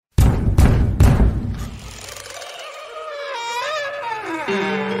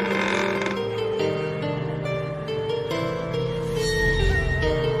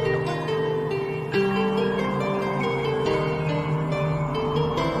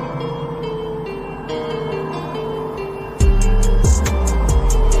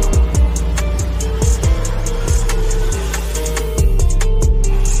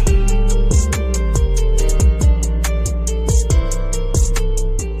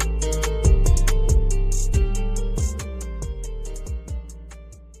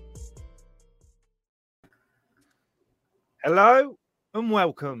Hello and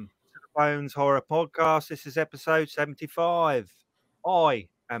welcome to the Bones Horror Podcast. This is episode 75. I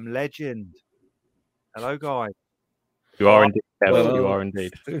am Legend. Hello, guys. You are indeed. Well, you are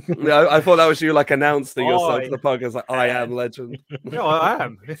indeed. No, I thought that was you, like, announcing yourself to the podcast. Like, I am Legend. Yeah, I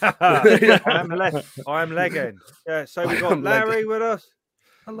am. I am Legend. Yeah, so we've got Larry with us.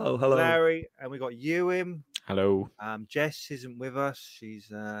 Hello. Larry, and we've got Ewan. Hello. Jess isn't with us. She's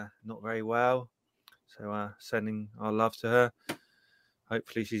not very well. So sending our love to her.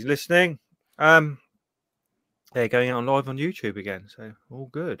 Hopefully she's listening. They're going out live on YouTube again. So all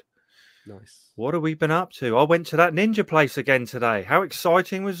good. Nice. What have we been up to? I went to that ninja place again today. How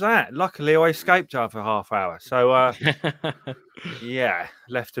exciting was that? Luckily, I escaped after half hour. So, yeah,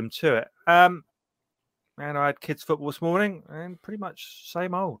 left them to it. And I had kids' football this morning and pretty much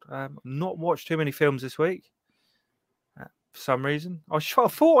same old. Not watched too many films this week for some reason. I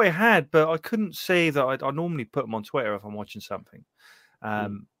thought I had, but I couldn't see that. I normally put them on Twitter if I'm watching something. Yeah,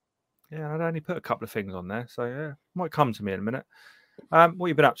 I'd only put a couple of things on there. So, yeah, might come to me in a minute. What have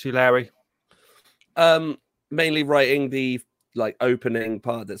you been up to, Larry? Mainly writing the opening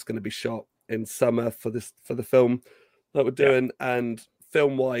part that's going to be shot in summer for the film that we're doing. Yeah. And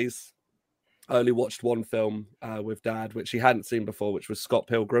film wise, I only watched one film with Dad, which he hadn't seen before, which was Scott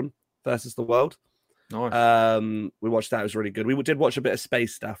Pilgrim versus the World. Nice. We watched that; it was really good. We did watch a bit of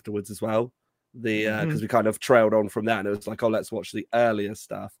Spaced afterwards as well. Because we kind of trailed on from that, and it was like, oh, let's watch the earlier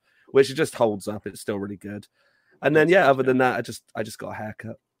stuff, which it just holds up. It's still really good. And then, yeah, other than that, I just got a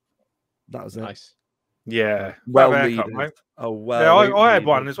haircut. That was it. Nice. Yeah. Well haircut, needed. mate. Oh, well. Yeah, I had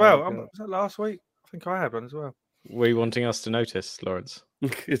one as well. Was that last week? I think I had one as well. Were you wanting us to notice, Lawrence?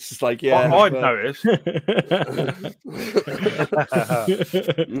 It's just like, yeah. I'd notice.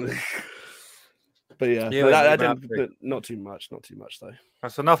 But yeah, that didn't, not too much though.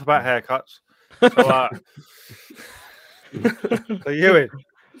 That's enough about haircuts. So Ewan,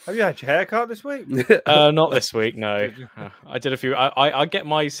 have you had your haircut this week? Not this week, no. I did a few. I get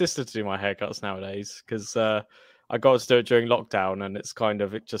my sister to do my haircuts nowadays because I got to do it during lockdown, and it's kind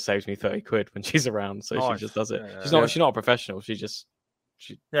of, it just saves me 30 quid when she's around, so nice. She just does it. Yeah. She's not a professional. She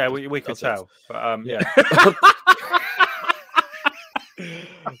yeah, we could tell, but yeah.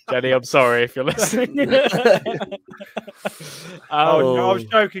 Jenny, I'm sorry if you're listening. I was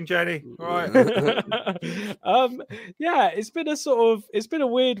joking, Jenny. Right. Yeah, it's been a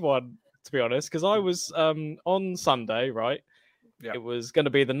weird one, to be honest, because I was on Sunday, right? Yeah. It was going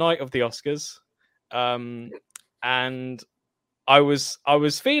to be the night of the Oscars, and I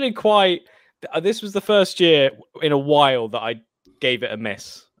was feeling quite. This was the first year in a while that I gave it a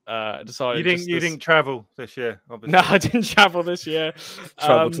miss. Decided you didn't travel this year, obviously. No, I didn't travel this year.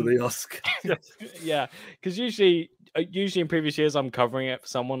 Travel to the Oscar. Yeah, because usually in previous years I'm covering it for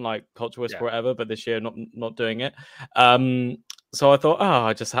someone like Culture Whisper or whatever, but this year not doing it. So I thought,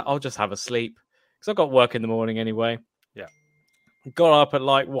 I'll just have a sleep because I've got work in the morning anyway. Yeah, got up at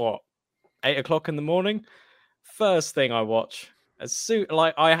 8 o'clock in the morning. First thing I watch, as soon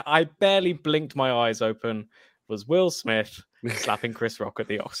I barely blinked my eyes open, was Will Smith slapping Chris Rock at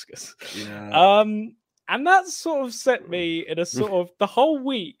the Oscars. Yeah. And that sort of set me in a sort of, the whole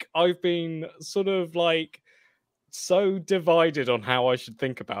week I've been sort of so divided on how I should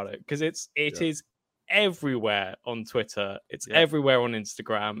think about it, because it is everywhere on Twitter, it's everywhere on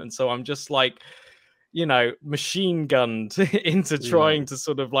Instagram, and so I'm just machine gunned into trying to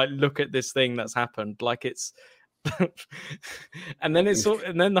sort of look at this thing that's happened, it's and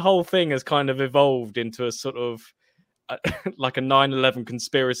then the whole thing has kind of evolved into a sort of like a 9/11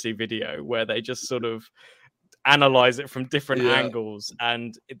 conspiracy video where they just sort of analyze it from different angles,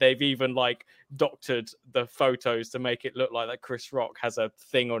 and they've even doctored the photos to make it look like that Chris Rock has a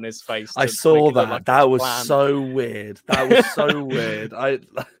thing on his face. I saw that. That was so weird. That was so weird. I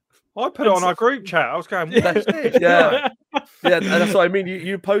put it on our group chat. I was going, what is this? Yeah, and that's what I mean.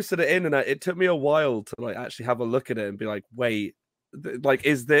 You posted it in, and it took me a while to actually have a look at it and be like, wait, what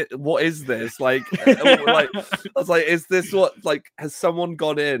is this? I was like, is this what has someone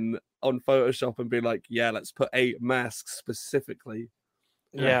gone in on Photoshop and been like, yeah, let's put 8 masks specifically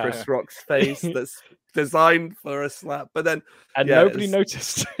Yeah. Chris Rock's face that's designed for a slap, but then and yeah, nobody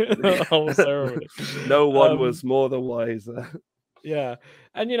noticed the whole ceremony. no one was more the wiser. Yeah,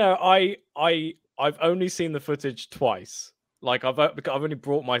 and I've only seen the footage twice. Like I've only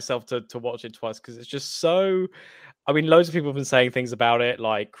brought myself to watch it twice because it's just so. I mean, loads of people have been saying things about it,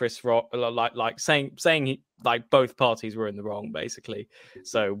 like Chris Rock, like saying like both parties were in the wrong, basically.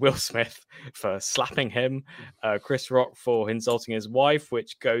 So Will Smith for slapping him, Chris Rock for insulting his wife,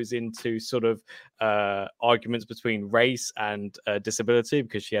 which goes into sort of arguments between race and disability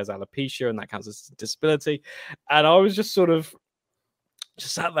because she has alopecia and that counts as a disability. And I was just sort of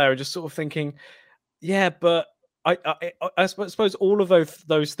just sat there and just sort of thinking, yeah, but I suppose all of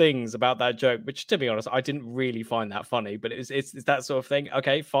those things about that joke, which to be honest, I didn't really find that funny, but it's that sort of thing.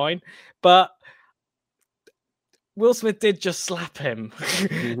 Okay, fine, but Will Smith did just slap him,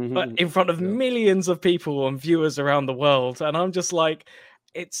 but in front of millions of people and viewers around the world, and I'm just like,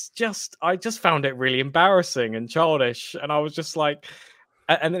 I just found it really embarrassing and childish, and I was just like,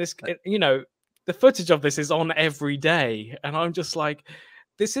 and then the footage of this is on every day, and I'm just like.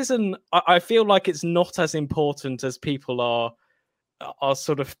 This isn't. I feel like it's not as important as people are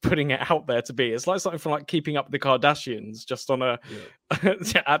sort of putting it out there to be. It's like something from like Keeping Up with the Kardashians, just on at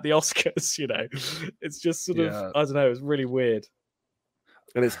the Oscars. It's just sort of I don't know. It's really weird,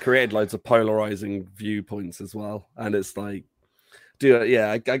 and it's created loads of polarizing viewpoints as well. And it's like,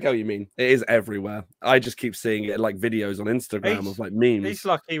 I get what you mean. It is everywhere. I just keep seeing it like videos on Instagram of like memes. He's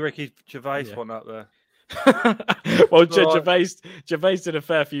lucky Ricky Gervais one up there. Well, Gervais did a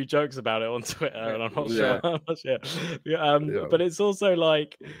fair few jokes about it on Twitter, and I'm not sure. But it's also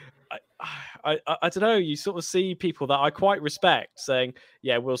like I don't know. You sort of see people that I quite respect saying,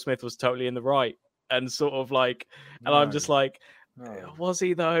 "Yeah, Will Smith was totally in the right," and sort of like, and I'm just like. Was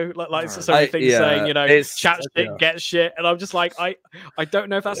he though? Like so many things saying, chat shit, get shit, and I'm just like, I don't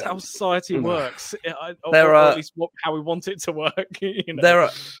know if that's how society works, or at least how we want it to work.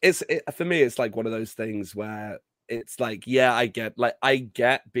 For me, it's like one of those things where it's like, I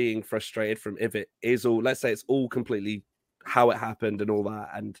get being frustrated from if it is all, let's say it's all completely how it happened and all that,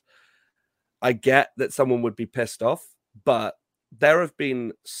 and I get that someone would be pissed off, but. There have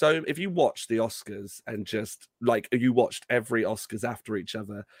been if you watch the Oscars and just like you watched every Oscars after each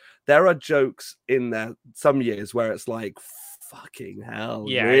other, there are jokes in there some years where it's like, fucking hell,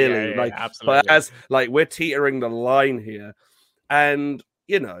 really? Like, absolutely. But as like we're teetering the line here, and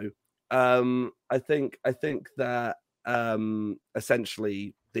I think that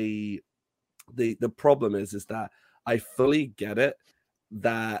essentially the problem is that I fully get it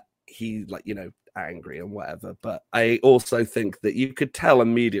that he angry and whatever, but I also think that you could tell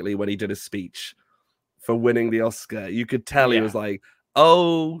immediately when he did a speech for winning the Oscar, you could tell he was like,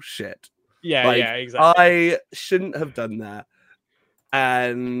 oh shit, exactly, I shouldn't have done that,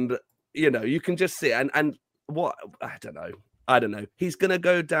 and you can just see and what I don't know, he's gonna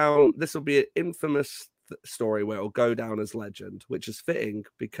go down, this will be an infamous story where it'll go down as legend, which is fitting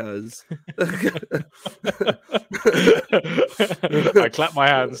because I clap my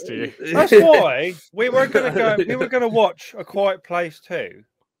hands to you. That's why we were going to watch A Quiet Place 2,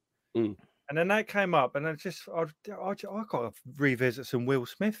 and then that came up, and I got to revisit some Will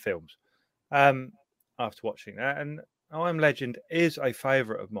Smith films after watching that, and I Am Legend is a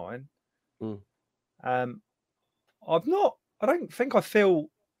favorite of mine. I don't think I feel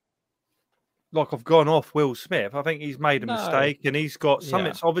like I've gone off Will Smith. I think he's made a mistake, and he's got some.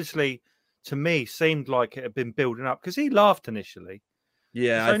 It's obviously, to me, seemed like it had been building up because he laughed initially.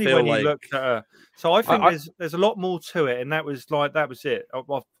 Yeah, it's only when he looked at her. So I think there's a lot more to it, and that was it.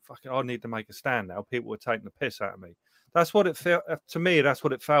 I need to make a stand now. People were taking the piss out of me. That's what it felt to me. That's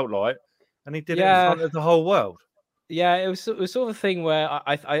what it felt like, and he did it in front of the whole world. Yeah, it was sort of a thing where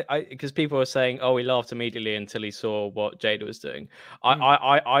I because people were saying, oh, he laughed immediately until he saw what Jada was doing.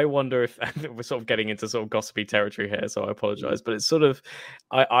 I wonder if we're sort of getting into sort of gossipy territory here, so I apologize. But it's sort of,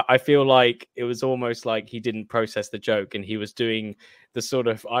 I feel like it was almost like he didn't process the joke, and he was doing the sort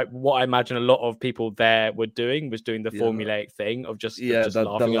of what I imagine a lot of people there were doing was doing the formulaic thing of just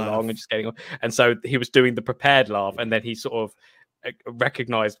laughing along and just getting on. And so he was doing the prepared laugh, and then he sort of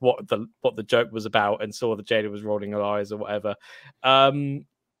recognized what the joke was about and saw that Jada was rolling her eyes or whatever.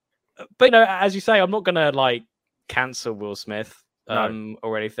 But as you say, I'm not gonna like cancel Will Smith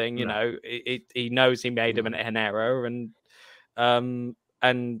or anything. He knows he made him an error, and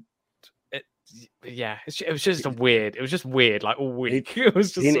it was just weird. It was just weird, like all week. It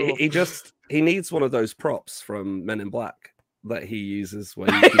was just he needs one of those props from Men in Black. that he uses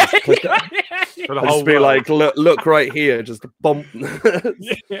where you can just click it. For the And whole just be world. like, look right here, just a bump.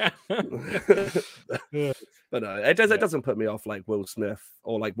 Yeah. But no, it doesn't put me off like Will Smith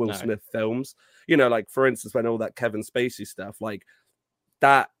or like Will No. Smith films. You know, like for instance, when all that Kevin Spacey stuff, like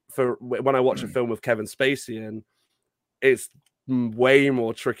that, for when I watch a film with Kevin Spacey in, it's way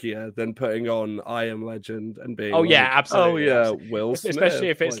more trickier than putting on I Am Legend and being Oh like, yeah, absolutely. oh yeah, absolutely. Will Smith. Especially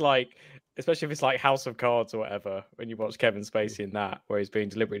if it's like House of Cards or whatever, when you watch Kevin Spacey in that, where he's being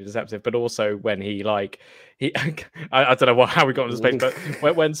deliberately deceptive, but also when he I don't know how we got into space,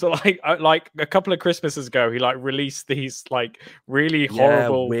 but when so like a couple of Christmases ago, he like released these like really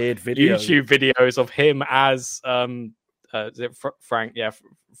horrible weird videos. YouTube videos of him as is it Frank? Yeah,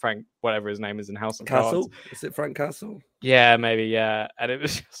 Frank, whatever his name is in House of Castle. Cards. Is it Frank Castle? Yeah, maybe. Yeah, and it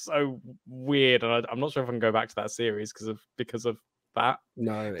was just so weird, and I'm not sure if I can go back to that series because of that.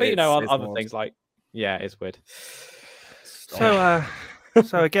 No, But you know, it's other odd. things like it's weird.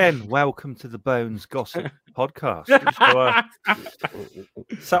 So again, welcome to the Bones Gossip podcast.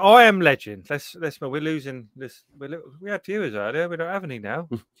 So I Am Legend. Let's we're losing this. We had viewers earlier. We don't have any now.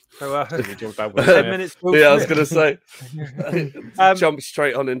 So We talked about Will 10 Smith. minutes. Will Yeah, I was Smith. gonna say, jump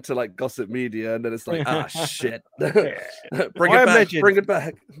straight on into like gossip media, and then it's like, shit, bring I it Am back, Legend. bring it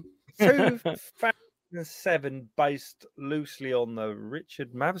back. 2007, based loosely on the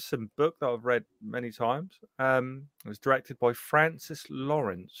Richard Matheson book that I've read many times. It was directed by Francis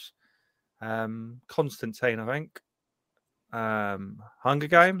Lawrence. Constantine, I think. Hunger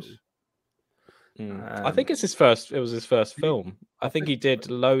Games. I think it's his first. It was his first film. I think he did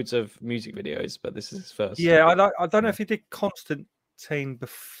loads of music videos, but this is his first. Yeah, I don't know if he did Constantine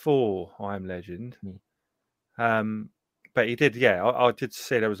before I Am Legend. But he did. Yeah, I did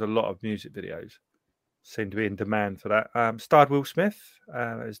see there was a lot of music videos. Seemed to be in demand for that. Starred Will Smith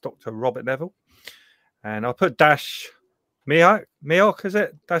as Dr. Robert Neville, and I put Dash Mioch, is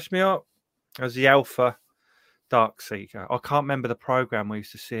it? Dash Mioch as the Alpha Dark Seeker. I can't remember the program we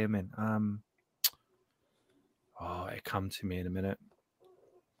used to see him in. It come to me in a minute.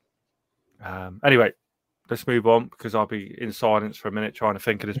 Anyway, let's move on because I'll be in silence for a minute trying to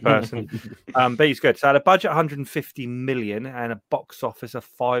think of this person. But he's good. So, at a budget 150 million and a box office of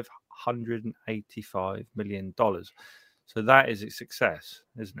 $585 million. So that is a success,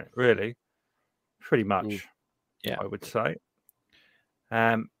 isn't it? Really, pretty much. Yeah, I would say.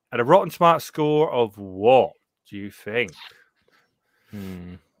 At a Rotten Smart score of what do you think?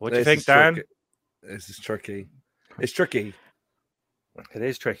 What do you think, Dan? This is tricky. It's tricky. It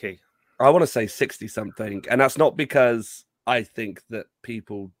is tricky. I want to say 60 something, and that's not because I think that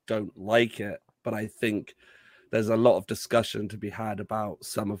people don't like it, but I think there's a lot of discussion to be had about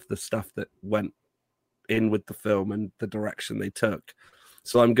some of the stuff that went in with the film and the direction they took.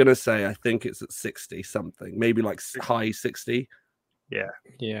 So I'm gonna say I think it's at 60 something, maybe like high 60. yeah,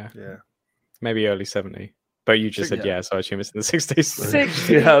 Maybe maybe early 70. But you just said so I assume it's in the 60s.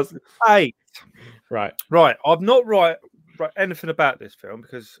 68. Right. I've not right anything about this film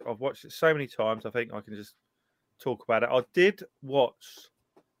because I've watched it so many times. I think I can just talk about it. I did watch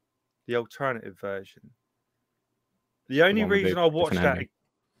the alternative version. The only reason I watched that,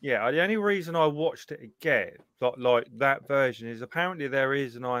 the only reason I watched it again, like that version, is apparently there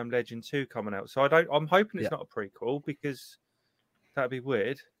is an I Am Legend 2 coming out. So I'm hoping it's not a prequel because that'd be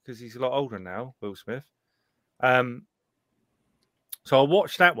weird because he's a lot older now, Will Smith. So I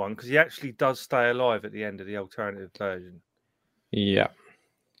watched that one because he actually does stay alive at the end of the alternative version. Yeah.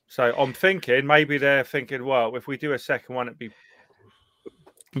 So I'm thinking maybe they're thinking, well, if we do a second one, it'd be.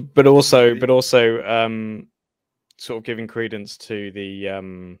 But also, sort of giving credence to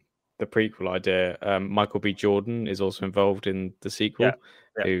the prequel idea. Michael B. Jordan is also involved in the sequel,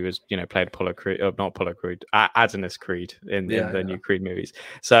 who has played Apollo Creed, not Apollo Creed, Adonis Creed in the new Creed movies.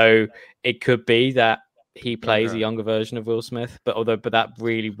 So it could be that he plays a younger version of Will Smith, but that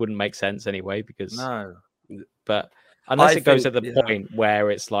really wouldn't make sense anyway because but unless it goes at the point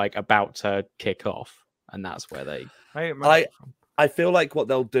where it's like about to kick off, and that's where they. I feel like what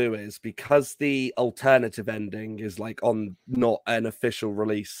they'll do is because the alternative ending is like on not an official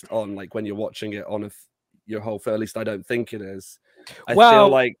release on like when you're watching it on your whole film. At least I don't think it is. I feel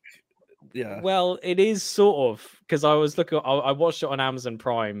like. Yeah. Well, it is sort of because I was looking. I watched it on Amazon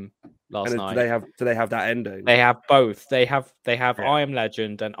Prime last night. Do they have that ending? They have both. They have I Am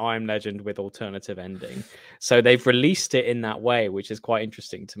Legend and I Am Legend with alternative ending. So they've released it in that way, which is quite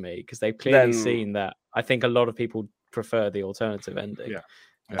interesting to me because they've clearly seen that. I think a lot of people prefer the alternative ending. Yeah.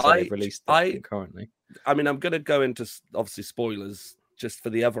 So they've released that currently. I mean, I'm going to go into obviously spoilers. Just for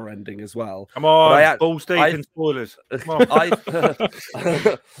the other ending as well. Come on, balls deep in spoilers. Come on.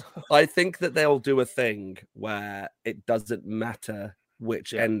 I think that they'll do a thing where it doesn't matter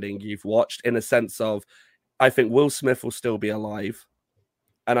which ending you've watched, in a sense of, I think Will Smith will still be alive,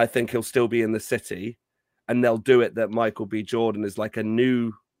 and I think he'll still be in the city, and they'll do it that Michael B. Jordan is like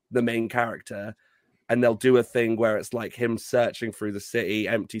the main character, and they'll do a thing where it's like him searching through the city,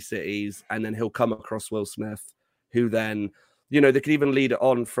 empty cities, and then he'll come across Will Smith, who then, they could even lead it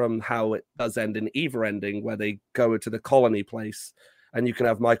on from how it does end in Eva ending, where they go to the colony place, and you can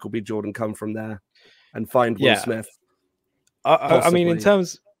have Michael B. Jordan come from there and find Will Smith. I mean, in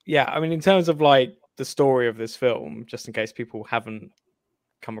terms of like the story of this film, just in case people haven't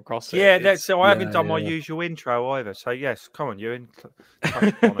come across it. Yeah, so I haven't done my usual intro either. So yes, come on, Ewan.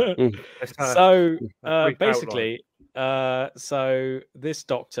 So basically, so this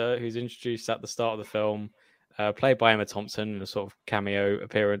doctor who's introduced at the start of the film, played by Emma Thompson in a sort of cameo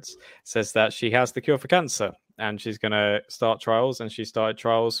appearance, says that she has the cure for cancer and she's going to start trials, and she started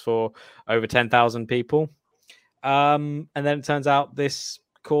trials for over 10,000 people. And then it turns out this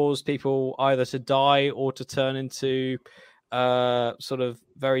caused people either to die or to turn into sort of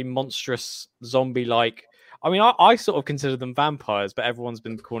very monstrous zombie-like. I mean, I sort of consider them vampires, but everyone's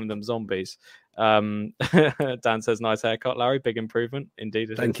been calling them zombies. Dan says, "Nice haircut, Larry. Big improvement,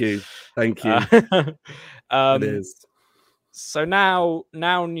 indeed." Thank you. It is. So now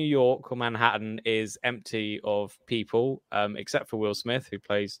New York or Manhattan is empty of people, except for Will Smith, who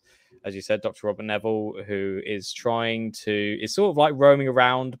plays, as you said, Dr. Robert Neville, who is is sort of like roaming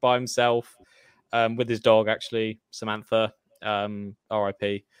around by himself with his dog, actually, Samantha,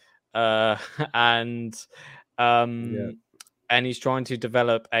 R.I.P. And he's trying to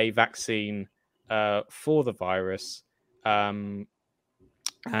develop a vaccine for the virus, and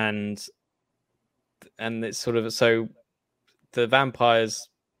it's sort of so. The vampires,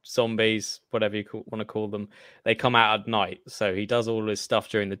 zombies, whatever you want to call them, they come out at night. So he does all his stuff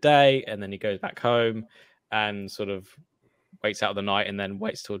during the day, and then he goes back home and sort of waits out the night, and then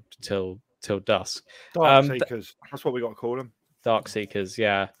waits till dusk. Dark Seekers. That's what we got to call them. Dark Seekers,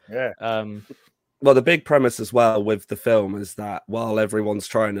 yeah. Well, the big premise as well with the film is that while everyone's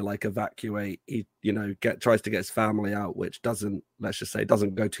trying to like evacuate, he tries to get his family out, which doesn't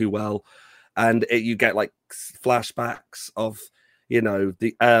go too well. And you get like flashbacks of,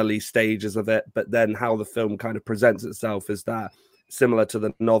 the early stages of it. But then how the film kind of presents itself is that similar to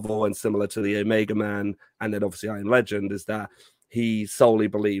the novel and similar to the Omega Man, and then obviously Iron Legend, is that he solely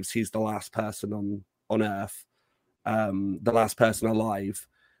believes he's the last person on Earth, the last person alive,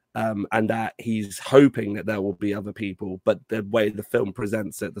 and that he's hoping that there will be other people. But the way the film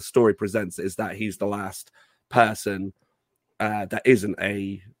presents it, the story presents it, is that he's the last person that isn't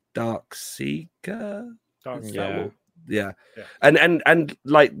a Dark Seeker. Yeah. And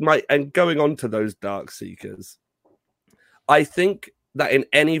like going on to those Dark Seekers, I think that in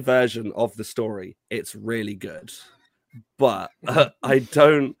any version of the story, it's really good. But I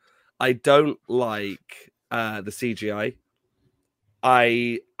don't like the CGI.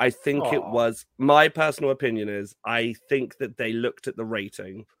 I think it was, my personal opinion is, I think that they looked at the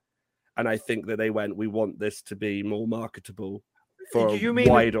rating, and I think that they went, we want this to be more marketable for a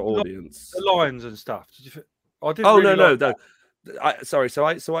wider audience. The lions and stuff. No. Sorry. So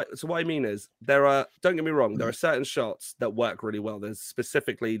what I mean is, there are, don't get me wrong, there are certain shots that work really well. There's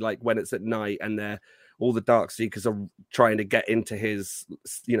specifically like when it's at night and all the Dark Seekers are trying to get into his,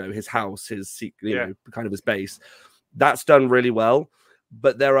 his house, kind of his base. That's done really well.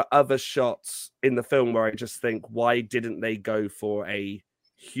 But there are other shots in the film where I just think, why didn't they go for a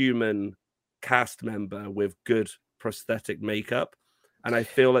human cast member with good prosthetic makeup? And I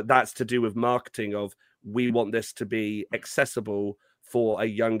feel that that's to do with marketing of, we want this to be accessible for a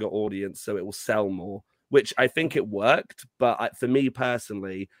younger audience so it will sell more, which I think it worked. But for me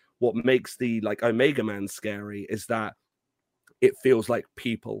personally, what makes the like Omega Man scary is that it feels like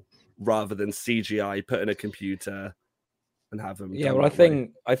people rather than CGI put in a computer and have them. Yeah, well, I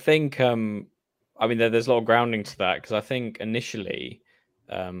think I mean, there's a lot of grounding to that, because I think initially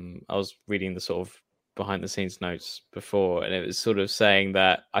I was reading the sort of behind the scenes notes before, and it was sort of saying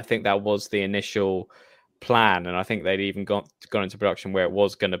that I think that was the initial plan, and I think they'd even gone into production where it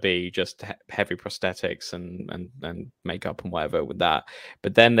was going to be just heavy prosthetics and makeup and whatever with that.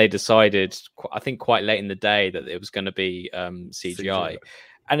 But then they decided, I think quite late in the day, that it was going to be CGI.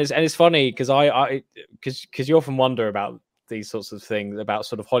 And it's funny because because you often wonder about these sorts of things, about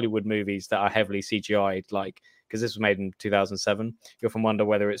sort of Hollywood movies that are heavily CGI'd, like, because this was made in 2007. You often wonder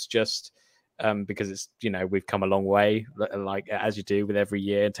whether it's just because it's, we've come a long way, like as you do with every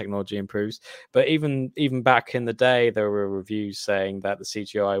year, technology improves. But even back in the day, there were reviews saying that the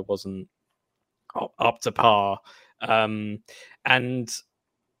CGI wasn't up to par, and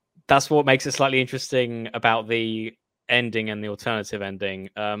that's what makes it slightly interesting about the ending and the alternative ending.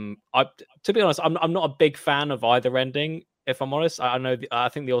 To be honest, I'm not a big fan of either ending. If I'm honest, I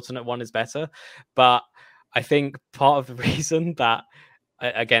think the alternate one is better, but I think part of the reason that,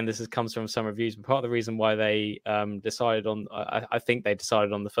 again, comes from some reviews, but part of the reason why they decided on, I think they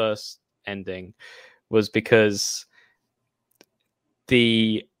decided on the first ending, was because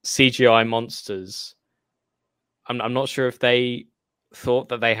the CGI monsters, I'm not sure if they thought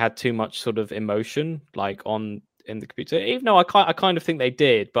that they had too much sort of emotion, like in the computer. Even though I kind of think they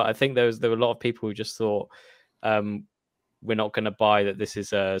did, but I think there were a lot of people who just thought, we're not going to buy that this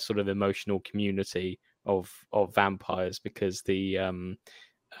is a sort of emotional community of vampires, because the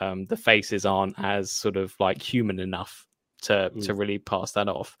faces aren't as sort of like human enough to really pass that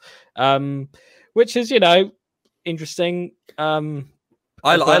off. Which is, interesting. I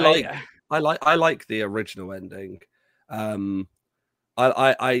like the original ending. The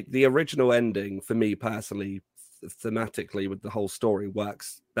original ending for me personally, thematically, with the whole story,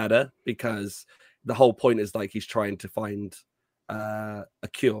 works better, because the whole point is like he's trying to find a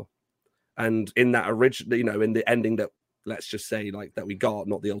cure, and in that original, in the ending that, let's just say, like, that we got,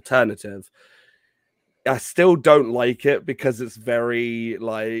 not the alternative, I still don't like it, because it's very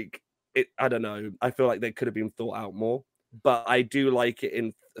like it. I don't know. I feel like they could have been thought out more, but I do like it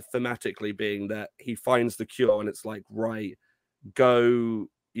in thematically being that he finds the cure, and it's like, right, go,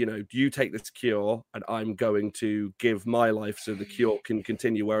 you take this cure, and I'm going to give my life so the cure can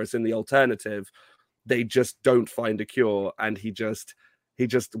continue. Whereas in the alternative, they just don't find a cure, and he just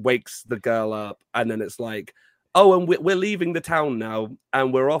wakes the girl up, and then it's like, oh, and we're leaving the town now,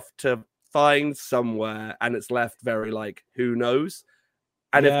 and we're off to find somewhere, and it's left very like, who knows?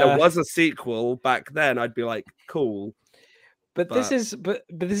 And if there was a sequel back then, I'd be like, cool. But this is an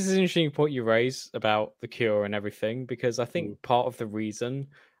interesting point you raise about the cure and everything, because I think part of the reason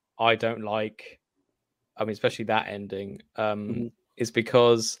I don't like, especially that ending, is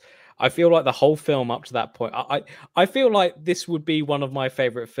because I feel like the whole film up to that point, I feel like this would be one of my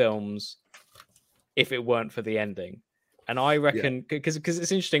favorite films if it weren't for the ending. And I reckon, because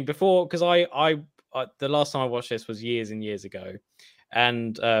it's interesting, because I the last time I watched this was years and years ago.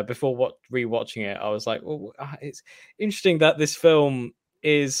 And before rewatching it, I was like, well, it's interesting that this film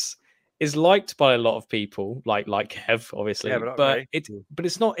is liked by a lot of people, like Kev, obviously, but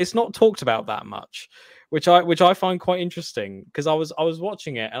it's not talked about that much, which I find quite interesting, because I was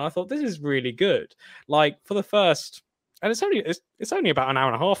watching it and I thought, this is really good. Like, for the first, and it's only about an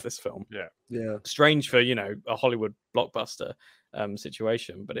hour and a half, this film. Yeah. Strange for a Hollywood blockbuster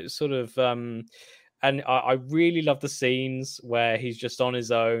situation, but it's sort of. And I really love the scenes where he's just on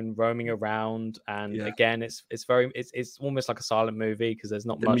his own, roaming around. And again, it's almost like a silent movie, because there's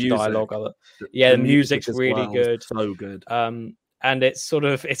not much dialogue. The music's really good, so good. And it's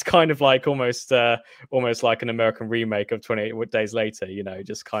kind of like almost like an American remake of 28 Days Later,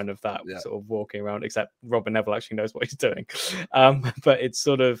 just kind of that sort of walking around, except Robin Neville actually knows what he's doing. But it's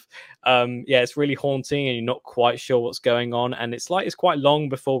sort of, it's really haunting, and you're not quite sure what's going on. And it's quite long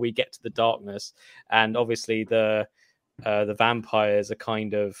before we get to the darkness. And obviously the vampires are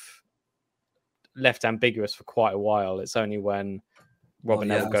kind of left ambiguous for quite a while. It's only when Robin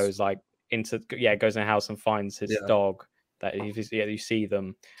Neville goes goes in a house and finds his dog that you see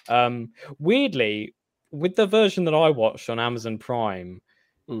them. Weirdly, with the version that I watched on Amazon Prime,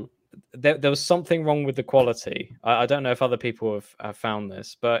 there was something wrong with the quality. I don't know if other people have found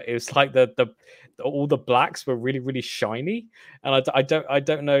this, but it was like all the blacks were really, really shiny, and I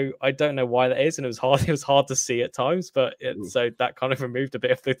don't know why that is, and it was hard to see at times, but so that kind of removed a bit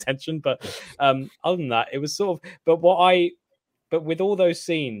of the tension. But other than that, it was sort of. But with all those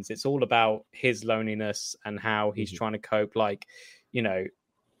scenes, it's all about his loneliness and how he's trying to cope. Like,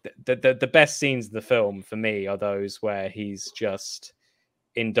 the best scenes of the film for me are those where he's just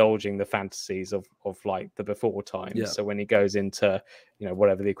indulging the fantasies of like the before times. So when he goes into,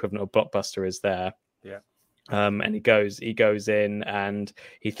 whatever the equivalent of Blockbuster is there. And he goes in and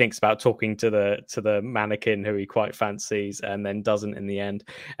he thinks about talking to the mannequin who he quite fancies, and then doesn't in the end.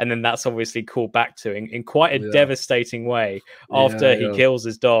 And then that's obviously called back to in quite a devastating way after he kills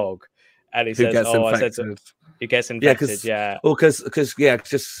his dog, and he says, he gets infected. Well, because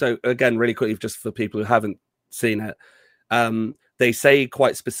just so again, really quickly, just for people who haven't seen it, they say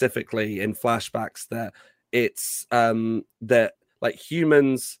quite specifically in flashbacks that it's that like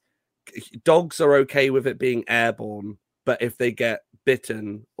humans. Dogs are okay with it being airborne, but if they get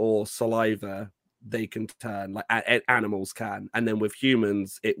bitten or saliva, they can turn, like animals can. And then with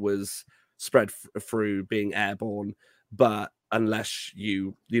humans, it was spread through being airborne. But unless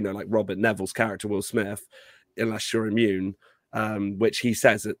like Robert Neville's character, Will Smith, unless you're immune, which he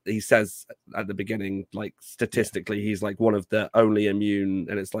says at the beginning, like statistically, he's like one of the only immune,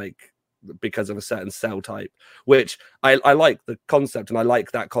 and it's like because of a certain cell type, which I like the concept, and I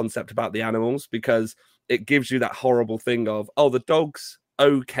like that concept about the animals because it gives you that horrible thing of, oh, the dog's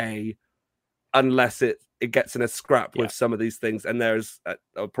okay unless it gets in a scrap with some of these things. And there's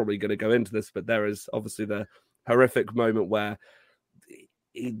I'm probably going to go into this, but there is obviously the horrific moment where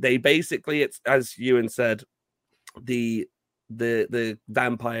they basically, it's as Ewan said, the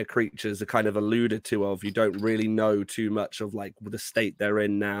vampire creatures are kind of alluded to of, you don't really know too much of like the state they're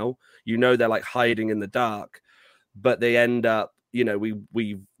in now. You know, they're like hiding in the dark, but they end up, you know,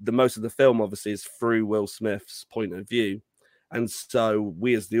 the most of the film obviously is through Will Smith's point of view. And so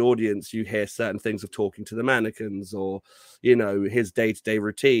we as the audience, you hear certain things of talking to the mannequins or, you know, his day-to-day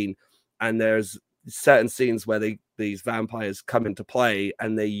routine. And there's certain scenes where these vampires come into play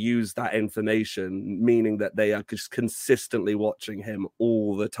and they use that information, meaning that they are just consistently watching him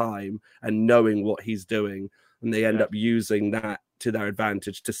all the time and knowing what he's doing. And they end up using that to their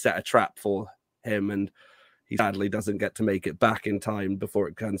advantage to set a trap for him. And he sadly doesn't get to make it back in time before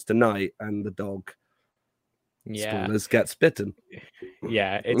it turns to night, and the dog spoilers gets bitten.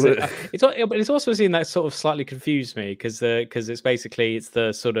 It's also a scene that sort of slightly confused me because it's basically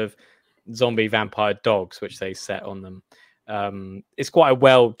the sort of zombie vampire dogs which they set on them. It's quite a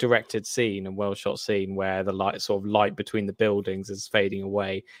well directed scene and well shot scene where the light between the buildings is fading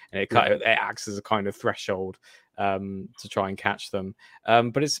away, and it acts as a kind of threshold to try and catch them.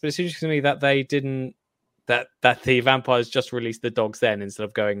 But it's interesting to me that they didn't that the vampires just released the dogs then instead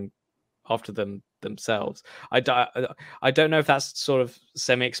of going after them themselves. I don't know if that's sort of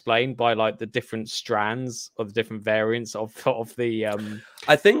semi-explained by like the different strands or the different variants of the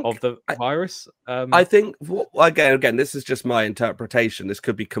virus. I think again, this is just my interpretation. This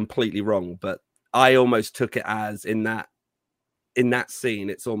could be completely wrong, but I almost took it as in that scene,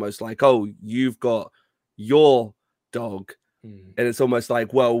 it's almost like, oh, you've got your dog. And it's almost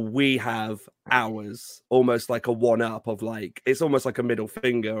like, well, we have ours, almost like a one-up of like, it's almost like a middle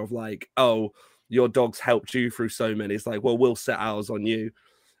finger of like, oh, your dog's helped you through so many. It's like, well, we'll set ours on you.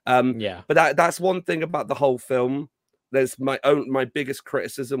 But that's one thing about the whole film. There's my biggest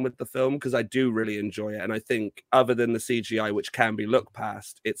criticism with the film, because I do really enjoy it. And I think other than the CGI, which can be looked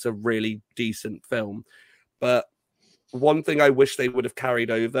past, it's a really decent film. But one thing I wish they would have carried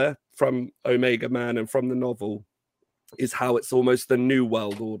over from Omega Man and from the novel is how it's almost the New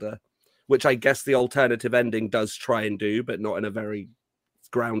World Order, which I guess the alternative ending does try and do, but not in a very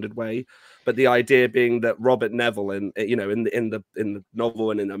grounded way. But the idea being that Robert Neville, in the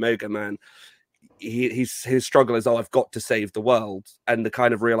novel and in Omega Man, his struggle is, oh, I've got to save the world, and the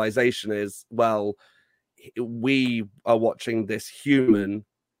kind of realization is, well, we are watching this human,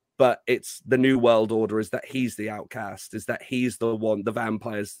 but it's the New World Order is that he's the outcast, is that he's the one the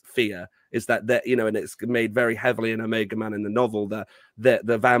vampires fear, is that and it's made very heavily in Omega Man in the novel that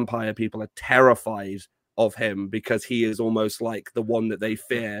the vampire people are terrified of him because he is almost like the one that they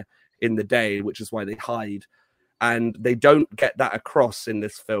fear in the day, which is why they hide. And they don't get that across in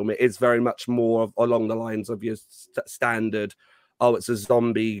this film. It is very much more along the lines of your standard, oh, it's a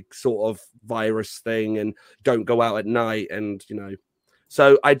zombie sort of virus thing and don't go out at night, and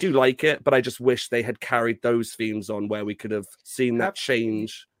so I do like it, but I just wish they had carried those themes on where we could have seen that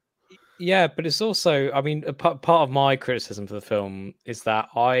change. Yeah, but it's also, I mean, part of my criticism for the film is that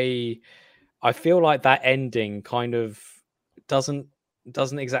I feel like that ending kind of doesn't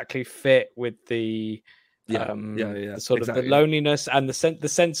exactly fit with the sort of the loneliness and the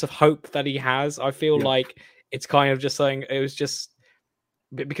sense of hope that he has. I feel like it's kind of just saying it was just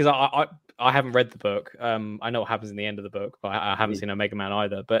because I haven't read the book. I know what happens in the end of the book, but I haven't seen Omega Man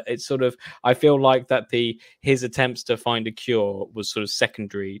either. But it's sort of, I feel like that his attempts to find a cure was sort of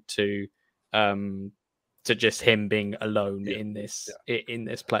secondary to just him being alone in this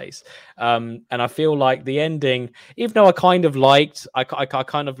place. And I feel like the ending, even though I kind of liked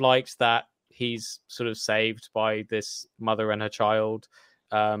that he's sort of saved by this mother and her child,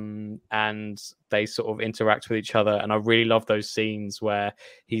 and they sort of interact with each other. And I really love those scenes where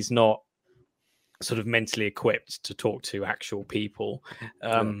he's not sort of mentally equipped to talk to actual people,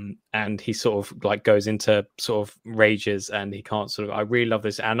 and he sort of like goes into sort of rages, and he can't sort of. I really love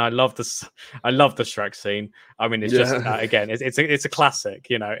this, and I love the Shrek scene. I mean, it's just again, it's a classic,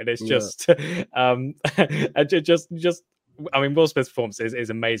 and it's just just. I mean, Will Smith's performance is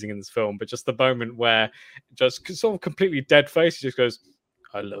amazing in this film, but just the moment where just sort of completely dead face, he just goes,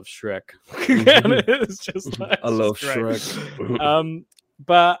 "I love Shrek." It's just like, I love Shrek.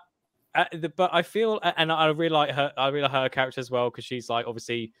 But I feel, and I really like her. I really like her character as well, because she's like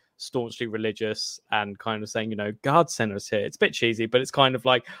obviously staunchly religious and kind of saying, God sent us here. It's a bit cheesy, but it's kind of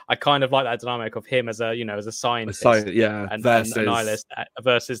like I kind of like that dynamic of him as a scientist, and versus a nihilist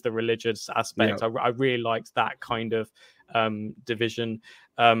versus the religious aspect. I really liked that kind of division,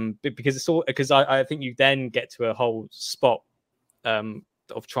 because it's all because I think you then get to a whole spot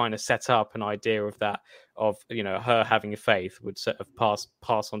of trying to set up an idea of that, of her having a faith would sort of pass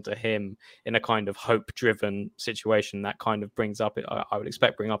on to him in a kind of hope driven situation that kind of brings up, I would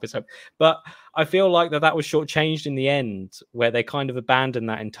expect, bring up his hope. But I feel like that was shortchanged in the end, where they kind of abandoned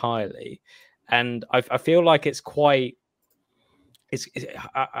that entirely. And I feel like I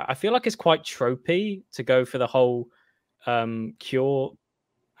feel like it's quite tropey to go for the whole cure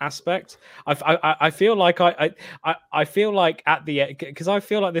aspect. I feel like I feel like at the end, because I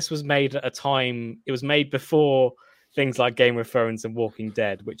feel like this was made at a time, it was made before things like Game of Thrones and Walking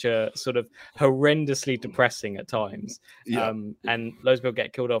Dead, which are sort of horrendously depressing at times. And loads of people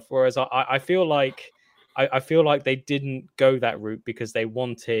get killed off, whereas I feel like they didn't go that route because they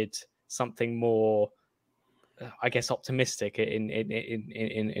wanted something more, I guess, optimistic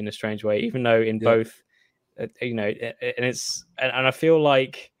in a strange way, even though in both and I feel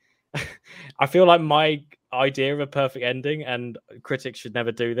like my idea of a perfect ending, and critics should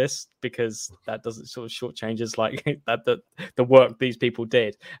never do this because that doesn't sort of shortchanges like that the work these people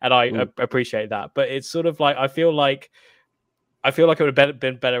did, and I appreciate that. But it's sort of like I feel like it would have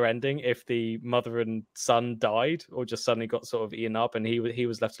been better ending if the mother and son died, or just suddenly got sort of eaten up, and he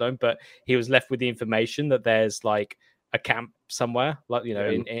was left alone. But he was left with the information that there's like a camp somewhere, like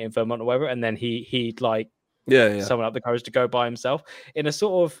in Vermont or whatever, and then he'd like someone up the courage to go by himself in a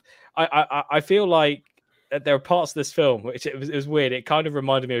sort of I feel like there are parts of this film which it was weird. It kind of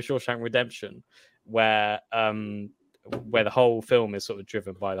reminded me of Shawshank Redemption, where the whole film is sort of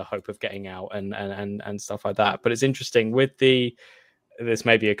driven by the hope of getting out and stuff like that. But it's interesting with this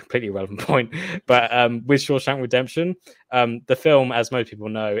may be a completely irrelevant point, but with Shawshank Redemption, the film, as most people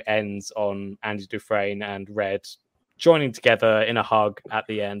know, ends on Andy Dufresne and Red joining together in a hug at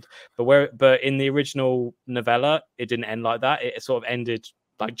the end. But in the original novella, it didn't end like that. It sort of ended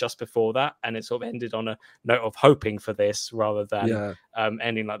like just before that, and it sort of ended on a note of hoping for this rather than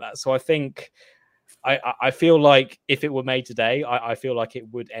ending like that. So I think I feel like if it were made today, I feel like it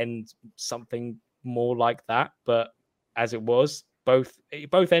would end something more like that. But as it was, both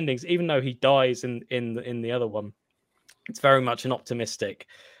endings, even though he dies in the other one, it's very much an optimistic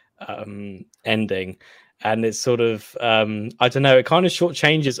ending. And it's sort of, I don't know, it kind of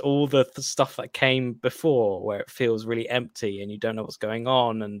shortchanges all the stuff that came before, where it feels really empty and you don't know what's going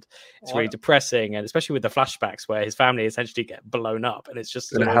on, and it's really depressing. And especially with the flashbacks where his family essentially get blown up, and it's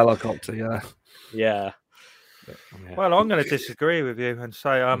just in a helicopter. Yeah. Well, I'm going to disagree with you and say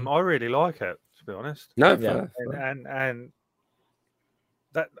I really like it, to be honest. No, fair. And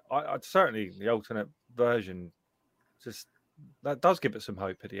that I'd certainly the alternate version, just that does give it some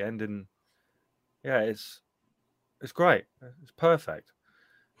hope at the end, and it's great. It's perfect.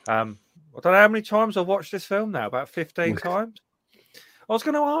 I don't know how many times I've watched this film now, about 15 times. I was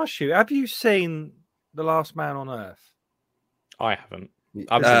going to ask you, have you seen The Last Man on Earth? I haven't.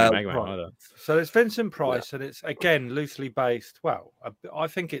 I've seen Megamind either. So it's Vincent Price, and it's again loosely based. Well, I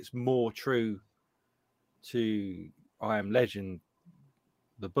think it's more true to I Am Legend,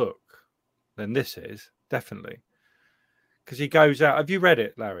 the book, than this is, definitely. Because he goes out. Have you read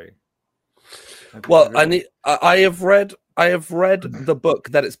it, Larry? Well, I have read the book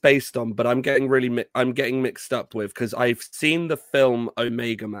that it's based on, but I'm getting mixed up with, because I've seen the film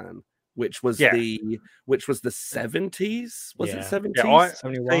Omega Man, which was the 70s. Was it 70s?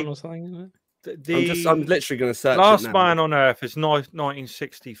 71 or something? I'm literally going to search Last it now. Man on Earth is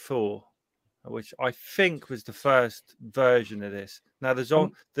 1964, which I think was the first version of this. Now there's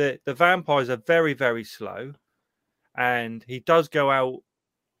the vampires are very, very slow, and he does go out.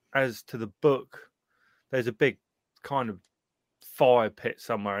 As to the book, there's a big kind of fire pit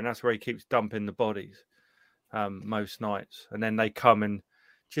somewhere, and that's where he keeps dumping the bodies most nights. And then they come and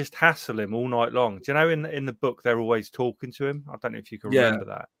just hassle him all night long. Do you know in the book they're always talking to him? I don't know if you can remember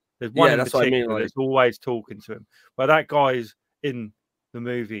that. There's one in particular that's always talking to him. But that guy's in the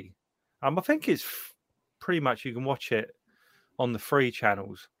movie. I think it's pretty much you can watch it on the free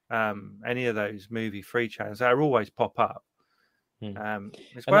channels. Any of those movie free channels, they always pop up.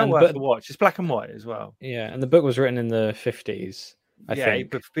 It's well worth a watch. It's black and white as well. Yeah, and the book was written in the 50s. I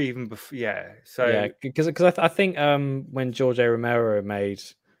think even before. Yeah, so because I think when George A. Romero made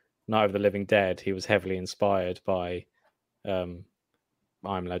Night of the Living Dead, he was heavily inspired by I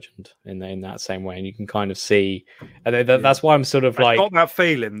Am Legend in that same way, and you can kind of see, and that's why I'm sort of like got that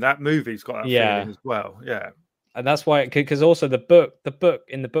feeling. That movie's got that feeling as well. Yeah. And that's why, because also the book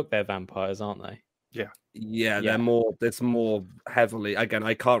in the book, they're vampires, aren't they? Yeah, they're more. It's more heavily. Again,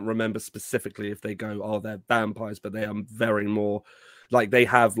 I can't remember specifically if they go, oh, they're vampires, but they are very more like they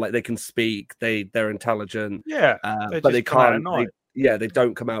have, like they can speak. They're intelligent. Yeah, but they can't. They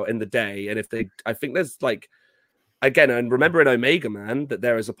don't come out in the day. And if they, I think there's like, again, and remember in Omega Man that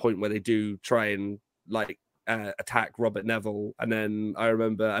there is a point where they do try and like attack Robert Neville, and then I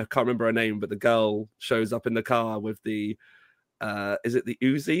can't remember her name, but the girl shows up in the car with the, is it the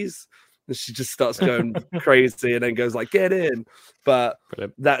Uzis? And she just starts going crazy and then goes like, get in. But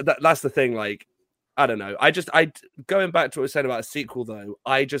that's the thing. Like, I don't know. I going back to what I was saying about a sequel though,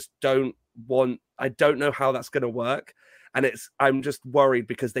 I don't know how that's going to work. And I'm just worried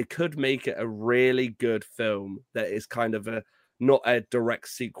because they could make it a really good film that is kind of not a direct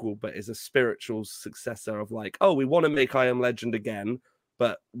sequel, but is a spiritual successor of like, oh, we want to make I Am Legend again,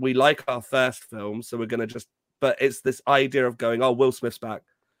 but we like our first film. So we're going to but it's this idea of going, oh, Will Smith's back.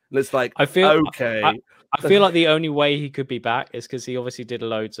 And it's like, I feel like the only way he could be back is because he obviously did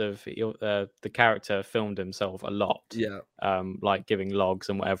loads of the character filmed himself a lot. Yeah. Like giving logs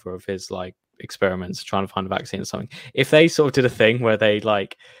and whatever of his like experiments trying to find a vaccine or something. If they sort of did a thing where they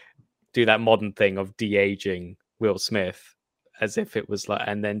like do that modern thing of de-aging Will Smith as if it was like,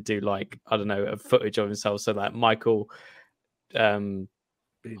 and then do like, I don't know, a footage of himself so that Michael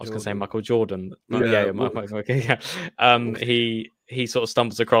I was going to say Michael Jordan. He sort of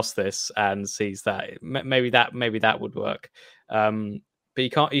stumbles across this and sees that maybe that would work. But you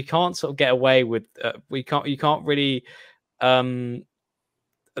can't sort of get away with you can't really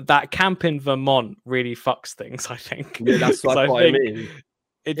that camp in Vermont really fucks things, I think. Yeah, that's what I mean.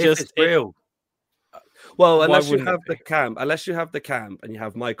 It's real. Well, unless you have the camp and you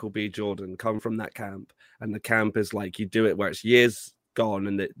have Michael B. Jordan come from that camp, and the camp is like you do it where it's years gone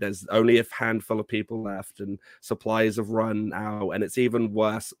and there's only a handful of people left and supplies have run out and it's even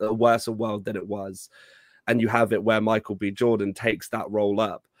worse a world than it was, and you have it where Michael B. Jordan takes that role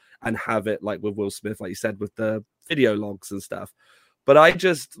up and have it like with Will Smith, like you said, with the video logs and stuff. But I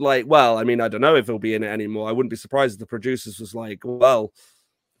just like, well, I mean, I don't know if he'll be in it anymore. I wouldn't be surprised if the producers was like, well,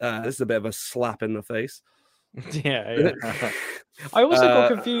 this is a bit of a slap in the face. Yeah. I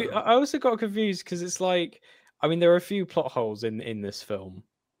also got confused because it's like, I mean, there are a few plot holes in this film,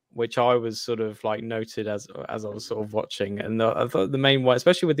 which I was sort of like noted as I was sort of watching, and I thought the main one,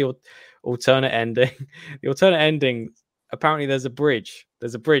 especially with the alternate ending, apparently there's a bridge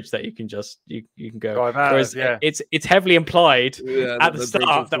that you can you can go. Whereas it's heavily implied at the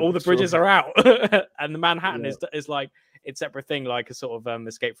start that all the bridges are out, and the Manhattan is like its separate thing, like a sort of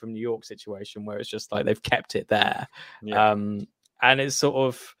Escape from New York situation where it's just like they've kept it there, and it's sort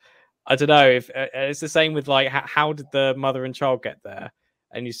of. I don't know if it's the same with like how did the mother and child get there,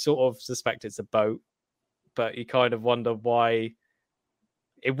 and you sort of suspect it's a boat, but you kind of wonder why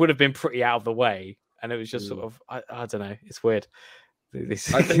it would have been pretty out of the way, and it was just sort of I don't know, it's weird.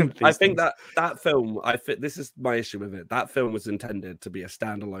 I think that film, this is my issue with it. That film was intended to be a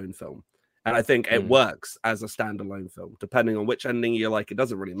standalone film, and I think it works as a standalone film. Depending on which ending you like, it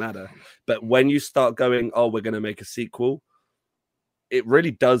doesn't really matter. But when you start going, oh, we're going to make a sequel, it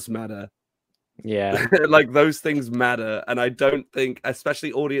really does matter. Yeah. Like those things matter. And I don't think,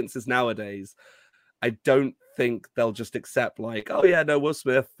 especially audiences nowadays, I don't think they'll just accept like, oh yeah, no, Will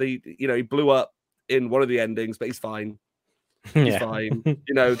Smith, he blew up in one of the endings, but he's fine. He's fine.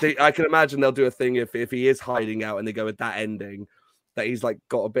 I can imagine they'll do a thing if he is hiding out and they go with that ending, that he's like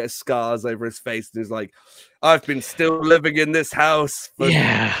got a bit of scars over his face and he's like, I've been still living in this house for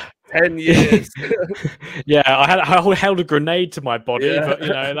 10 years. I held a grenade to my body, but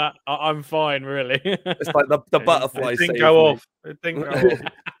that I'm fine, really. It's like the butterfly. It didn't go off. It didn't go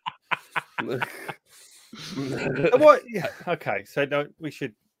off. What? Yeah. Okay. So we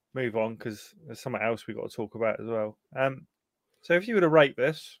should move on because there's something else we've got to talk about as well. So if you were to rate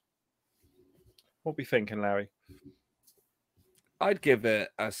this, what are we thinking, Larry? I'd give it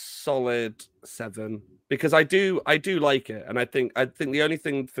a solid 7 because I do like it, and I think the only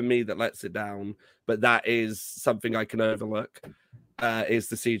thing for me that lets it down, but that is something I can overlook, is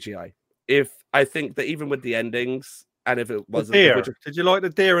the CGI. If I think that even with the endings, and if it wasn't, did you like the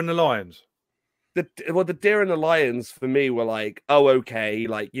deer and the lions? The deer and the lions for me were like, oh, okay,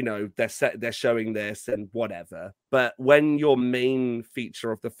 like they're showing this and whatever. But when your main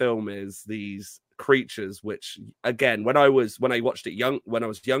feature of the film is these creatures, which again, when I watched it when I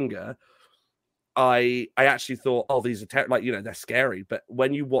was younger, I actually thought, oh, these are they're scary. But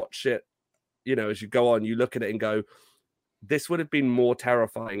when you watch it, as you go on, you look at it and go, this would have been more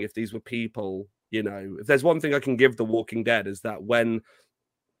terrifying if these were people. If there's one thing I can give The Walking Dead is that when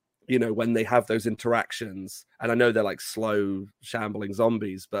you know, when they have those interactions, and I know they're like slow, shambling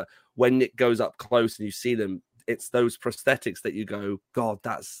zombies, but when it goes up close and you see them, it's those prosthetics that you go, God,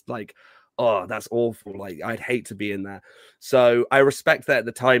 that's like, oh, that's awful. Like, I'd hate to be in that. So I respect that at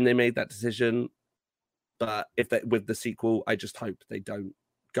the time they made that decision. But if they, with the sequel, I just hope they don't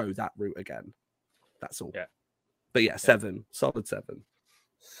go that route again. That's all. Yeah. But yeah, 7. Solid 7.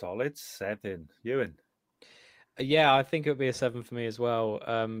 Solid 7. Ewan. Yeah, I think it would be a 7 for me as well.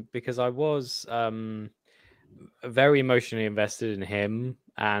 Because I was very emotionally invested in him,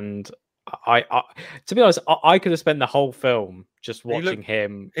 and I to be honest, I could have spent the whole film just watching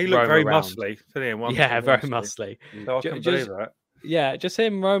him. He looked very around. muscly, didn't he? Yeah, very muscly. So I can believe that. Yeah, just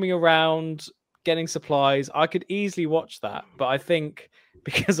him roaming around, getting supplies. I could easily watch that, but I think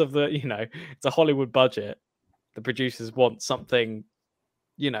because of the, you know, it's a Hollywood budget, the producers want something,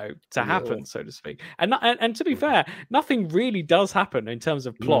 you know, to happen, so to speak. And to be fair, nothing really does happen in terms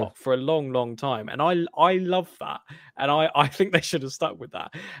of plot for a long time, and I love that, and I think they should have stuck with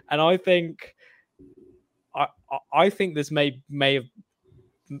that. And I think this may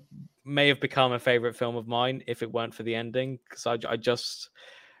have become a favorite film of mine if it weren't for the ending, because I just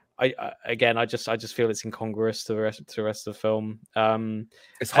feel it's incongruous to the rest of the film.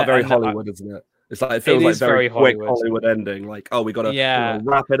 It's very Hollywood, isn't it? It's like, it feels like very quick Hollywood ending. Like, oh, we got to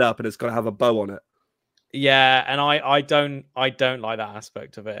wrap it up, and it's got to have a bow on it. Yeah, and I don't like that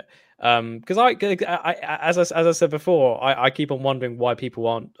aspect of it. Because as I said before, I keep on wondering why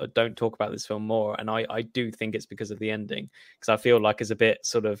people don't talk about this film more, and I do think it's because of the ending. Because I feel like it's a bit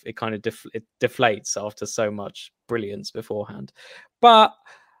sort of, it kind of it deflates after so much brilliance beforehand. But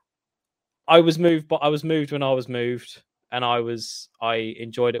I was moved when I was moved, and I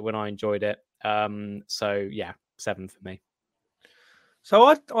enjoyed it when I enjoyed it. So yeah, 7 for me.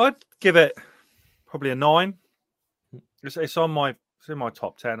 So I'd give it probably a 9. It's in my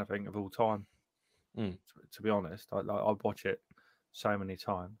top 10, I think, of all time. To be honest, I'd watch it so many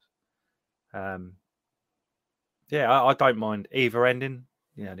times. Yeah, I don't mind either ending.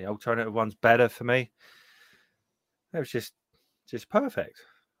 You know, the alternative one's better for me. It was just perfect,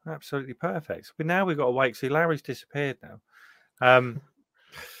 absolutely perfect. But now we've got to wait. See, Larry's disappeared now.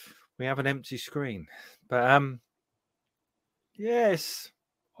 We have an empty screen, but yes,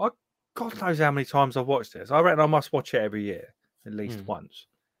 God knows how many times I've watched this. I reckon I must watch it every year at least once.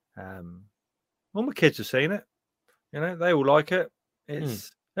 All my kids have seen it. You know, they all like it.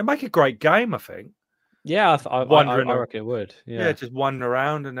 They make a great game, I think. Yeah, I reckon it would. Yeah, just wandering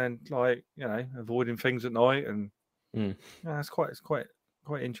around and then, like, you know, avoiding things at night, and yeah, it's quite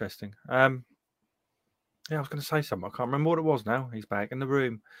interesting. Yeah, I was going to say something. I can't remember what it was now. He's back in the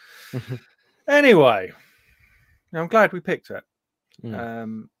room. Anyway, I'm glad we picked it.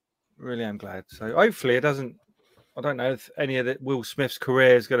 Really am glad. So hopefully it doesn't. I don't know if any of Will Smith's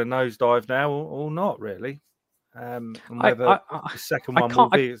career is going to nosedive now or not, really. And whether the second one will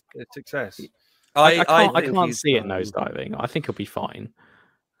be a success. I can't see it nosediving. I think he'll be fine.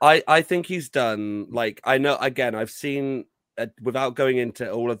 I think he's done. Like, I know, again, I've seen, without going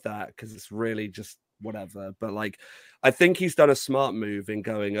into all of that, because it's really just whatever, but like, I think he's done a smart move in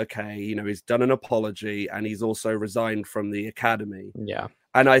going, okay, you know, he's done an apology and he's also resigned from the academy. Yeah.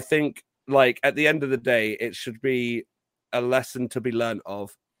 And I think, like, at the end of the day, it should be a lesson to be learned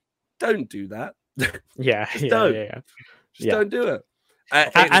of. Don't do that. Just don't do it.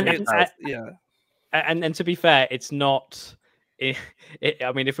 And to be fair, it's not.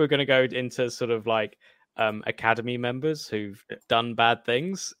 I mean, if we're going to go into sort of like academy members who've done bad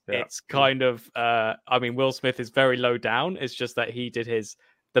things, it's kind of. I mean, Will Smith is very low down. It's just that he did his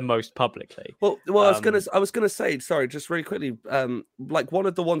the most publicly. Well, I was gonna say, sorry, just really quickly. Like, one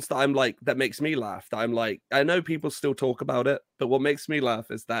of the ones that I'm like, that makes me laugh. That I'm like, I know people still talk about it, but what makes me laugh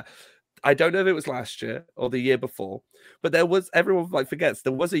is that I don't know if it was last year or the year before, but everyone like forgets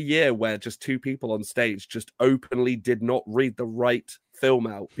there was a year where just 2 people on stage just openly did not read the right film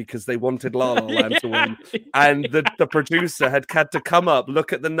out because they wanted La La Land to win, and the producer had to come up,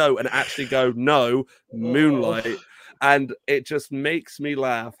 look at the note, and actually go, no, Moonlight. And it just makes me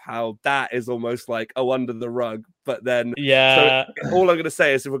laugh how that is almost like, under the rug. But then, so all I'm going to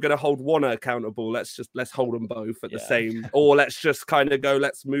say is, if we're going to hold one accountable, let's hold them both at the same, or let's just kind of go,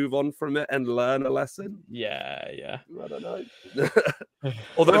 let's move on from it and learn a lesson. Yeah. I don't know.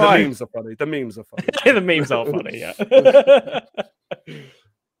 Although the memes are funny. The memes are funny, yeah.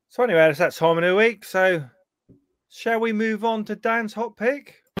 So anyway, it's that time of the week. So shall we move on to Dan's hot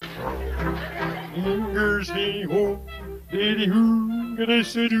pick? I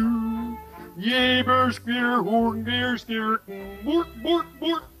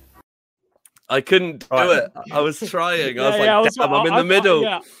couldn't do it. I was trying. I was like, damn, I'm in the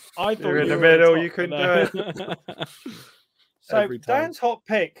middle. I thought You're in you the were middle, top, you couldn't do it. So Every time. Dan's hot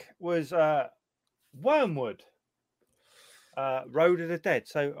pick was Wormwood, Road of the Dead.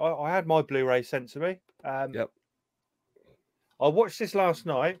 So I had my Blu-ray sent to me. Yep. I watched this last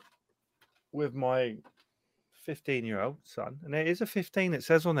night with my 15-year-old son, and it is a 15. It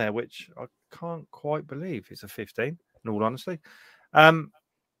says on there, which I can't quite believe it's a 15. In all honesty, and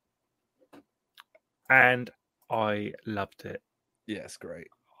I loved it. Yeah, it's great.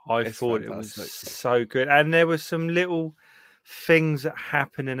 I It's thought fantastic. it was so good, and there were some little things that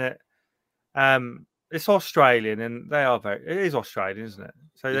happen in it. It's Australian, and they are it is Australian, isn't it?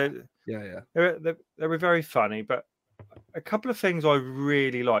 So Yeah. they were very funny, but a couple of things I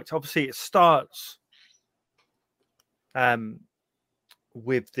really liked. Obviously, it starts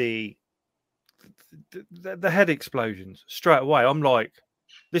with the head explosions straight away. I'm like,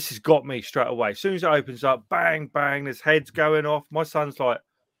 this has got me straight away. As soon as it opens up, bang, bang, there's heads going off. My son's like,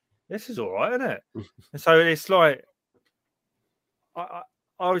 this is all right, isn't it? And so it's like, I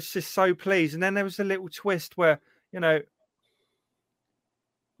was just so pleased. And then there was a little twist where, they've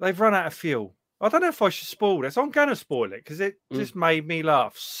run out of fuel. I don't know if I should spoil this. I'm going to spoil it because it just made me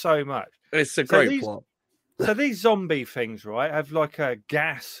laugh so much. It's a great plot. So these zombie things, right, have like a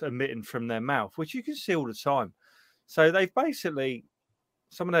gas emitting from their mouth, which you can see all the time. So they've basically,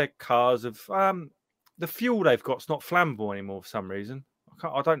 some of their cars have, the fuel they've got is not flammable anymore for some reason.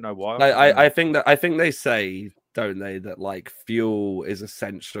 I don't know why. I think they say, don't they, that like fuel is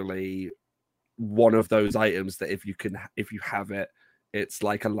essentially one of those items that if you have it, it's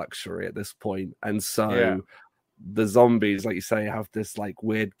like a luxury at this point. And so the zombies, like you say, have this like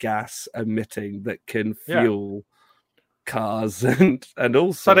weird gas emitting that can fuel cars and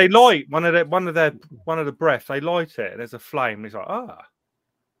also. So they light one of the breath. They light it, and there's a flame. And it's like,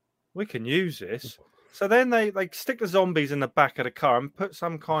 we can use this. So then they stick the zombies in the back of the car and put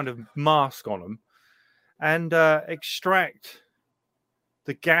some kind of mask on them, and extract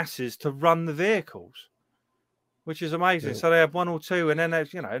the gases to run the vehicles, which is amazing. Yeah. So they have one or two, and then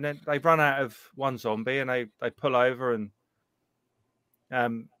and then they run out of one zombie, and they pull over and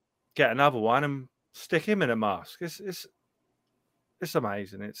get another one and stick him in a mask. It's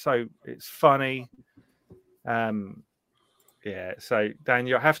amazing. It's funny. Yeah. So Dan,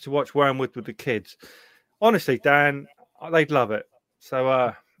 you have to watch Wormwood with the kids. Honestly, Dan, they'd love it.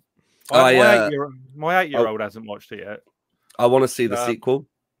 So my 8-year-old hasn't watched it yet. I want to see the sequel.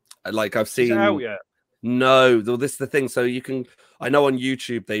 Like I've seen. Is it out yet? No, this is the thing. So I know on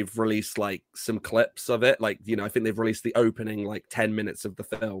YouTube they've released like some clips of it. Like, I think they've released the opening like 10 minutes of the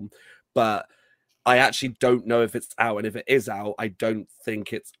film, but I actually don't know if it's out. And if it is out, I don't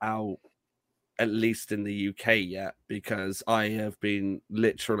think it's out, at least in the UK yet, because I have been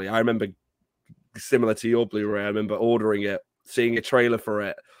I remember similar to your Blu-ray, I remember ordering it, seeing a trailer for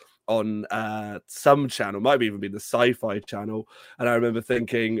it on some channel, might have even been the Sci-Fi channel. And I remember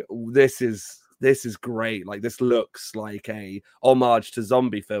thinking, this is great. Like, this looks like a homage to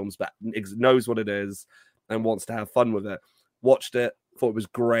zombie films, but knows what it is and wants to have fun with it. Watched it, thought it was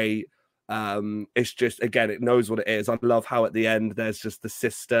great. It's just, again, it knows what it is. I love how at the end there's just the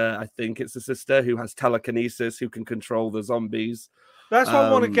sister, I think it's the sister who has telekinesis, who can control the zombies. That's what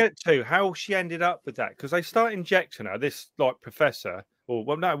I want to get to, how she ended up with that, because they start injecting her, this like professor, or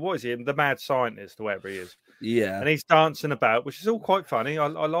well, no, what is he? The mad scientist, or whatever he is. Yeah. And he's dancing about, which is all quite funny. I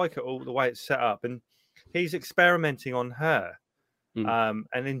like it all, the way it's set up. And he's experimenting on her and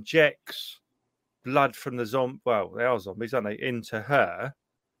injects blood from the zombie. Well, they are zombies, aren't they? Into her.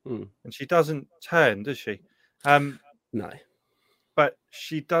 And she doesn't turn, does she? No. But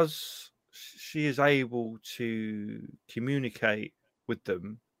she does. She is able to communicate with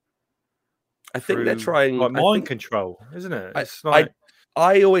them. I think they're trying like mind control, isn't it? It's like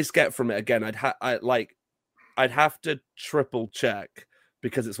I always get from it again. I'd have to triple check,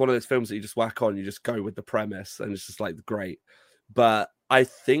 because it's one of those films that you just whack on, you just go with the premise, and it's just like great. But I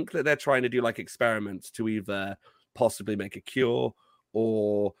think that they're trying to do like experiments to either possibly make a cure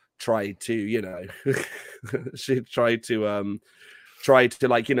or try to, try to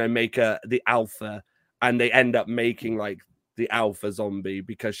like, make the alpha, and they end up making like the alpha zombie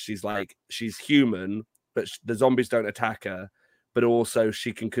because she's human, but the zombies don't attack her, but also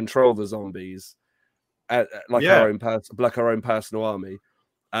she can control the zombies. Her own personal army,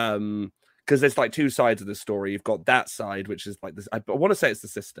 because there's like two sides of the story. You've got that side, which is like this. I want to say it's the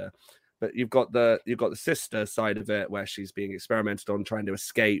sister, but you've got the sister side of it where she's being experimented on, trying to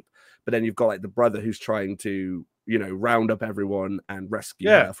escape. But then you've got like the brother who's trying to round up everyone and rescue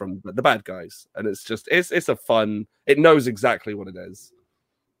her from the bad guys. And it's just it's a fun. It knows exactly what it is.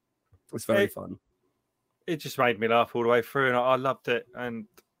 It's very fun. It just made me laugh all the way through, and I loved it. And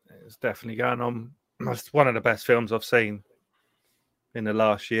it's definitely going on. It's one of the best films I've seen in the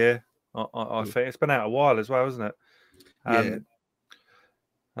last year. I think it's been out a while as well, isn't it? Yeah.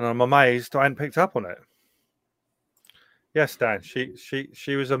 And I'm amazed I hadn't picked up on it. Yes, Dan,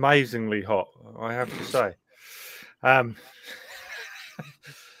 she was amazingly hot, I have to say.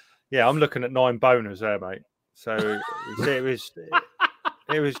 Yeah, I'm looking at 9 boners there, mate. So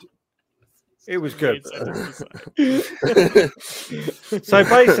it was good. So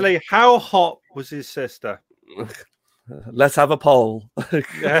basically, how hot was his sister? Let's have a poll.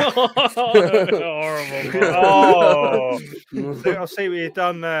 Yeah. Oh, I see what you've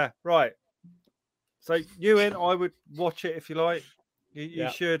done there. Right. So Ewan, I would watch it if you like. You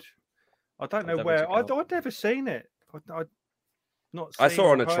should. I don't know where. I'd never seen it. I'd not. I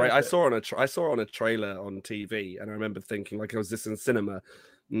saw on a I saw on a trailer on TV, and I remember thinking like, was this in cinema?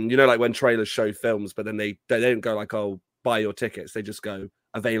 You know, like when trailers show films, but then they don't go like, oh, buy your tickets. They just go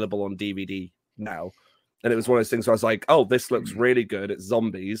available on DVD now. And it was one of those things where I was like, oh, this looks really good. It's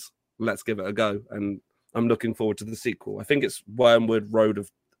zombies. Let's give it a go. And I'm looking forward to the sequel. I think it's Wormwood Road of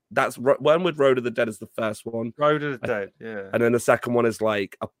the Dead is the first one. Road of the Dead, yeah. And then the second one is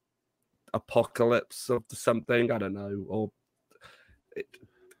like Apocalypse of something. I don't know. Or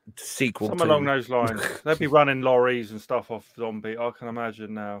sequel. Something along those lines. They'd be running lorries and stuff off zombie. I can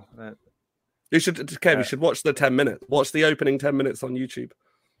imagine now. You should, Kev, you should watch the 10 minutes. Watch the opening 10 minutes on YouTube.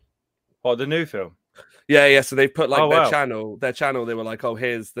 Oh, the new film? Yeah. So they put like their channel. They were like, oh,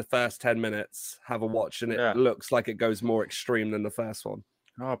 here's the first 10 minutes. Have a watch. And it looks like it goes more extreme than the first one.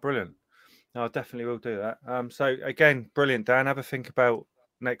 Oh, brilliant. No, I definitely will do that. So again, brilliant, Dan. Have a think about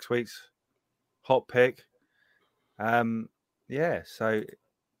next week's hot pick. So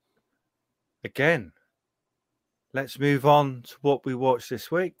again, let's move on to what we watched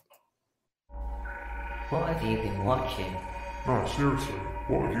this week. What have you been watching? No, seriously,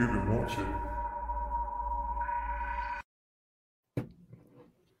 what have you been watching?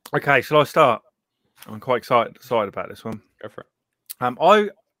 Okay, shall I start? I'm quite excited about this one. Go for it. I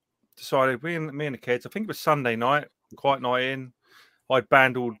decided, me and the kids, I think it was Sunday night, quiet night in. I'd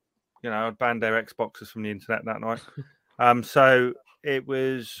banned their Xboxes from the internet that night. So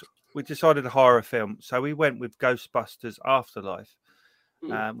we decided to hire a film. So we went with Ghostbusters Afterlife,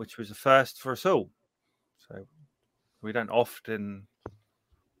 which was a first for us all. So we don't often,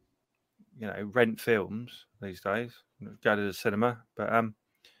 rent films these days, go to the cinema. But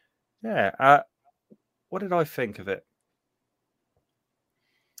what did I think of it?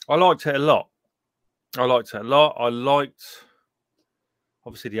 I liked it a lot. I liked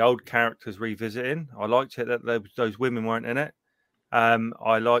obviously the old characters revisiting. I liked it that those women weren't in it.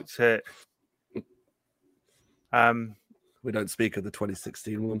 I liked it. We don't speak of the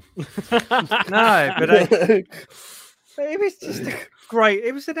 2016 one. No, but it was just great.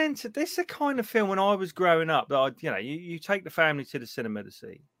 It was this is the kind of film when I was growing up that you take the family to the cinema to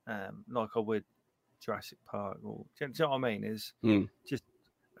see, like I would Jurassic Park, or do you know what I mean? Is just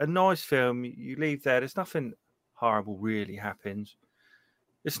a nice film. You leave there. There's nothing horrible really happens.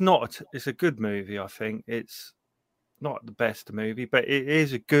 It's a good movie. I think it's not the best movie, but it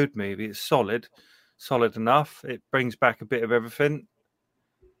is a good movie. It's solid enough. It brings back a bit of everything.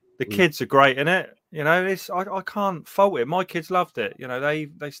 The kids are great in it. I can't fault it. My kids loved it.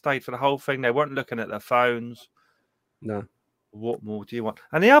 They stayed for the whole thing. They weren't looking at their phones. No. What more do you want?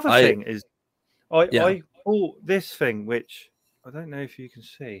 And the other thing is, I bought this thing, which I don't know if you can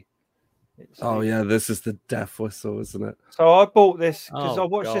see. This is the death whistle, isn't it? So I bought this because I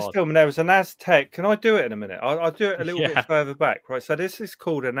watched this film and there was an Aztec. Can I do it in a minute? I'll do it a little bit further back, right? So this is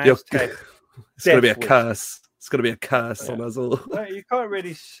called an Aztec. It's going to be a curse. It's going to be a curse on us all. No, you can't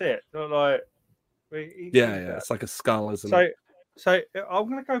really sit. Not like. It's like a skull, isn't it? So I'm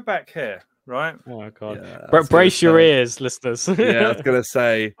going to go back here, right? Oh God! Yeah, brace your ears, listeners. Yeah, I was going to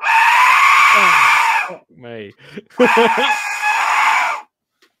say. Fuck me.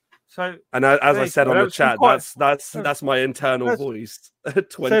 So, and as I said on the chat, that's my internal voice.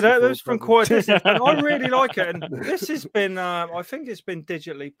 So that was from quite a distance, and I really like it. And this has been, I think it's been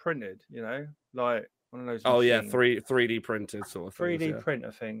digitally printed. Like one of those. Oh machines. 3D printed sort of 3D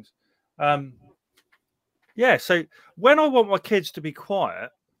printer things. So when I want my kids to be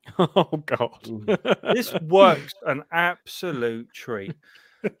quiet, oh God, this works an absolute treat.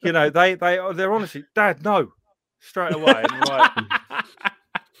 They're honestly, Dad, no, straight away.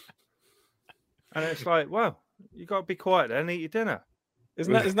 And it's like, well, you got to be quiet then and eat your dinner.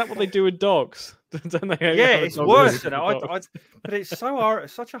 Isn't that what they do with dogs? Don't they? Yeah, it's worse than it. But it's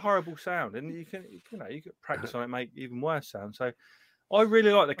such a horrible sound, and you can practice on it, make even worse sound. So, I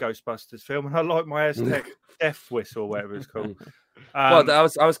really like the Ghostbusters film, and I like my Aztec death whistle, whatever it's called. Well, I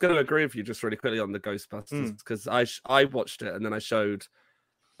was going to agree with you just really quickly on the Ghostbusters because I watched it and then I showed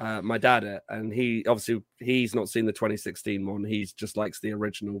my dad it, and he's not seen the 2016 one. He just likes the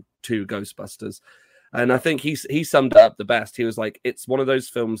original 2 Ghostbusters, and I think he summed it up the best. He was like, it's one of those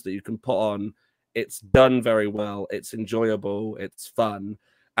films that you can put on. It's done very well. It's enjoyable. It's fun,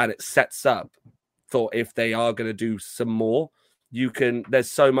 and it sets up for if they are going to do some more.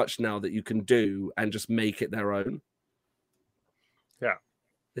 There's so much now that you can do and just make it their own. Yeah.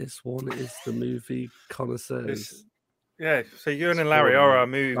 This one is the movie connoisseurs. Yeah, so you and Larry are our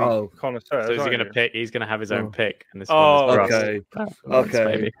movie connoisseurs. So is he going to pick? He's going to have his own pick, and this okay.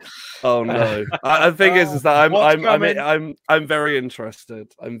 Maybe. Oh no! I think is that I'm very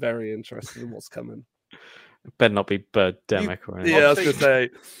interested. I'm very interested in what's coming. Better not be Birdemic or anything. Yeah, I was going to say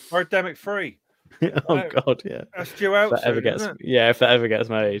Birdemic 3. Oh God, yeah. That's due out. If that ever gets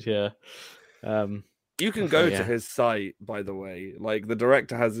made, yeah. You can go to his site, by the way. Like the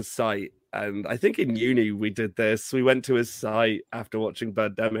director has a site, and I think in uni we did this. We went to his site after watching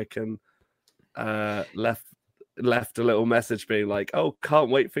Birdemic and left a little message being like, "Oh, can't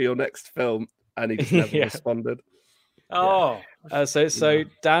wait for your next film," and he just never responded. Oh, so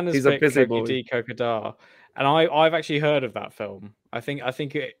Dan has He's a picked busy Koki boy. D Kokoda, and I've actually heard of that film. I think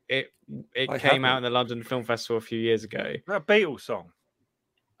it came out in the London Film Festival a few years ago. That Beatles song.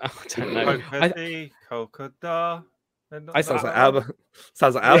 I don't know. Kokoda. Sounds like Albert.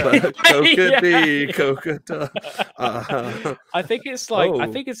 Kokoda. I think it's like I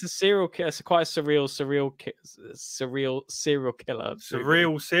think it's a serial killer. It's quite a surreal serial killer. Surreal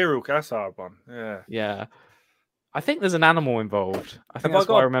serial. That's a hard one. Yeah. Yeah. I think there's an animal involved. I think that's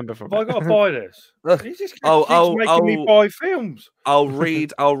what I remember from. Have I got to buy this? He just keeps making me buy films. I'll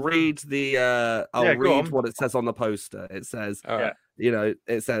read the what it says on the poster. It says,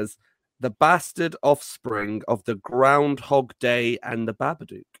 it says the bastard offspring of the Groundhog Day and the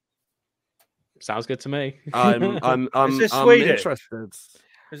Babadook. Sounds good to me. I'm Swedish? interested.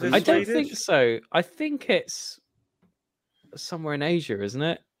 I don't think so. I think it's somewhere in Asia, isn't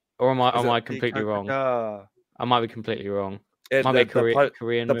it? Or am I completely wrong? I might be completely wrong.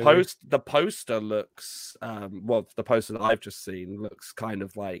 Korean. The poster looks the poster that I've just seen looks kind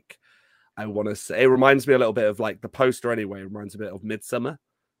of like, I want to say, it reminds me a little bit of like the poster anyway. It reminds me a bit of Midsummer.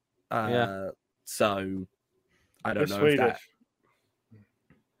 So I don't know Swedish. if that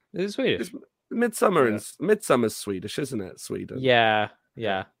Is it Swedish? Midsummer's Swedish, isn't it? Sweden. Yeah.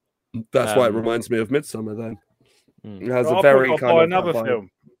 That's why it reminds me of Midsummer. Then it has a very kind of another film.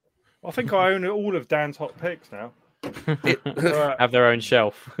 I think I own all of Dan's hot picks now. Have their own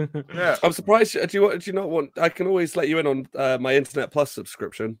shelf. Yeah, I'm surprised. Do you not want? I can always let you in on my Internet Plus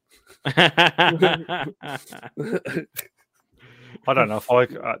subscription. I don't know if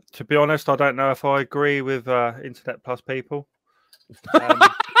to be honest, I don't know if I agree with Internet Plus people.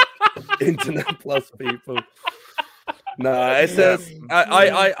 Internet Plus people. No, it says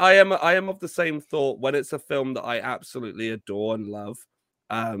I am of the same thought. When it's a film that I absolutely adore and love,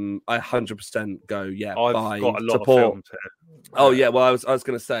 I 100% go. Yeah, I've got a lot of films here. Oh yeah, well I was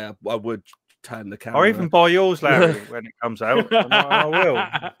going to say I would turn the camera. Or even buy yours, Larry, when it comes out. I will.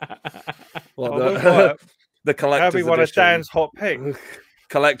 Well, the collector's edition. One of Dan's hot pick.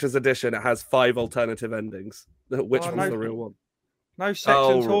 Collector's edition. It has 5 alternative endings. Which one's the real one? No sex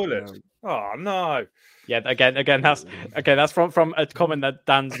and toilets. Oh no. Yeah, again, that's from a comment that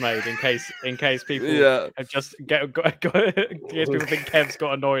Dan's made in case people have just people think Kev's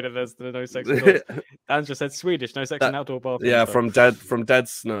got annoyed and there's no sex in toilets. Dan just said Swedish, no sex in outdoor bathrooms. Yeah, from Dead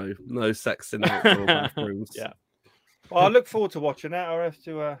Snow, no sex in outdoor bathrooms. Yeah. Well, I look forward to watching that. I have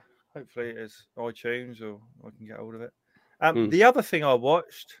to hopefully it's iTunes or I can get hold of it. The other thing I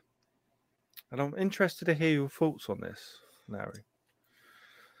watched, and I'm interested to hear your thoughts on this, Larry.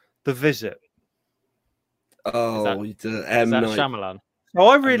 The Visit. Oh, is that Shyamalan? Oh,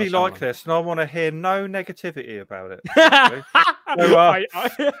 I really like this, and I want to hear no negativity about it. I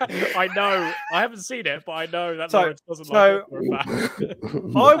know. I haven't seen it, but I know that Lawrence doesn't like it.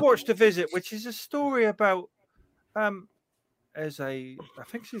 I watched The Visit, which is a story about I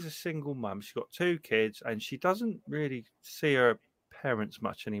think she's a single mum. She's got 2 kids, and she doesn't really see her parents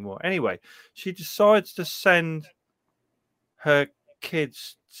much anymore. Anyway, she decides to send her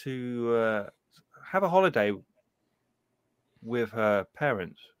kids to have a holiday with her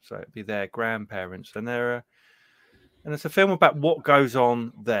parents, so it'd be their grandparents, and it's a film about what goes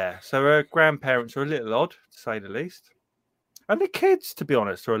on there. So her grandparents are a little odd, to say the least, and the kids, to be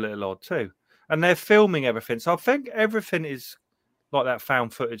honest, are a little odd too. And they're filming everything, so I think everything is like that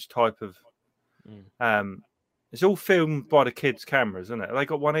found footage type of. It's all filmed by the kids' cameras, isn't it? Have they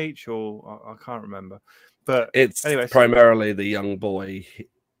got one each, or I can't remember. But It's anyway, so- primarily the young boy.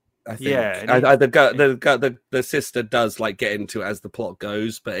 I think. Yeah, and The sister does like get into it as the plot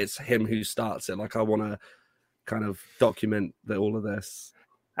goes, but it's him who starts it. Like, I want to kind of document all of this.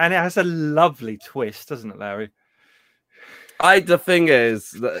 and it has a lovely twist, doesn't it, Larry? The thing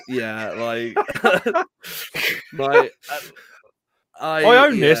is that I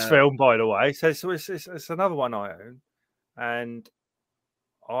own this film, by the way. So it's another one I own, and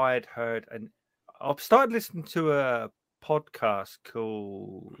I've started listening to a podcast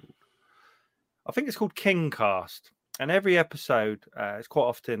called, I think it's called Kingcast, and every episode it's quite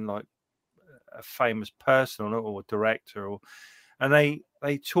often like a famous person or director, and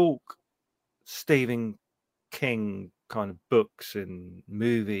they talk Stephen King kind of books and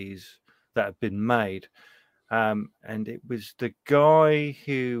movies that have been made. And it was the guy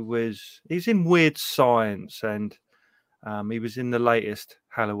he's in Weird Science, and he was in the latest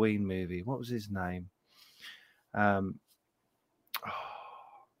Halloween movie. What was his name?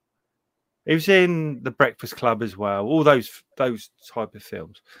 He was in The Breakfast Club as well. All those type of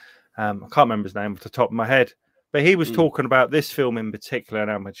films. I can't remember his name off the top of my head, but he was talking about this film in particular and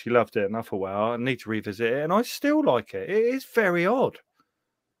how much he loved it. And I thought, well, I need to revisit it, and I still like it. It is very odd.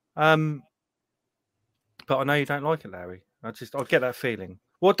 But I know you don't like it, Larry. I get that feeling.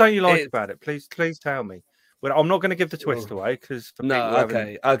 What don't you like about it? Please tell me. Well, I'm not going to give the twist away because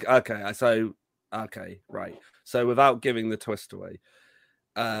okay. So right. So without giving the twist away,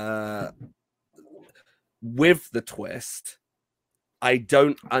 with the twist, I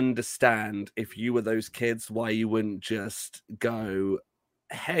don't understand if you were those kids why you wouldn't just go,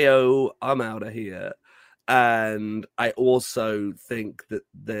 "Heyo, I'm out of here." And I also think that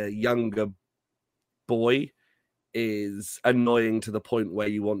the younger boy is annoying to the point where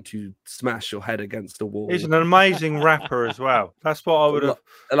you want to smash your head against a wall. He's an amazing rapper as well. That's what I would have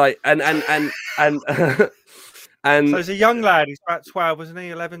like. And so he's a young lad. He's about 12, wasn't he?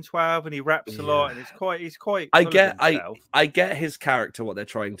 11, 12, and he raps a lot. And he's quite. I get his character, what they're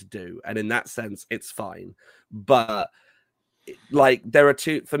trying to do, and in that sense, it's fine. But like,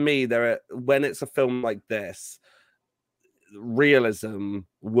 when it's a film like this, realism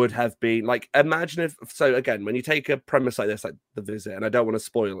would have been like, imagine if, so again, when you take a premise like this, like The Visit, and I don't want to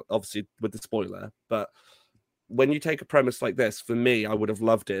spoil, obviously, with the spoiler, but when you take a premise like this, for me, I would have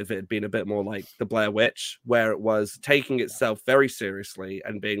loved it if it had been a bit more like The Blair Witch, where it was taking itself very seriously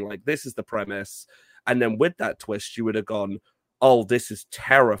and being like, this is the premise, and then with that twist, you would have gone, oh, this is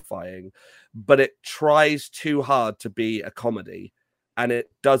terrifying. But it tries too hard to be a comedy, and it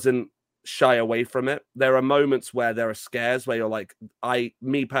doesn't shy away from it. There are moments where there are scares where you're like,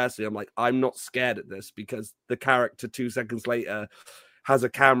 me personally, I'm like, I'm not scared at this, because the character 2 seconds later has a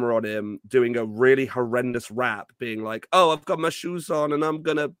camera on him doing a really horrendous rap, being like, oh, I've got my shoes on and I'm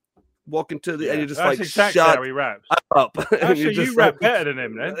gonna walk into the, and you're just that's like, exactly shut how he raps. up. Actually, you rap better than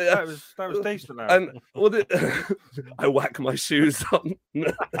him then. That was decent. And I whack my shoes on.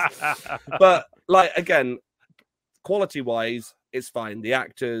 But like, again, quality wise, it's fine. The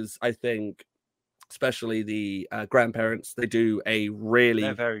actors, I think, especially the grandparents, they do a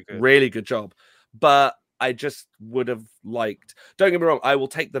really good job. But I just would have liked, don't get me wrong, I will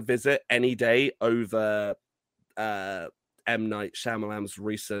take The Visit any day over M. Night Shyamalan's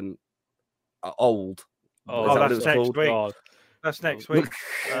recent Old. Oh, that's next week. God. That's next week.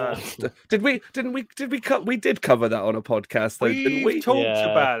 We did cover that on a podcast, though, didn't we? Talked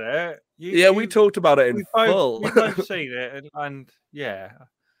about it. We talked about it in full. We've both seen it, and yeah.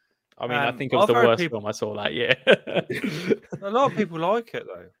 I mean, I think it was the worst film I saw that year. A lot of people like it,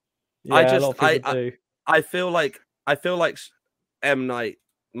 though. Yeah, a lot of people do. I feel like M. Night,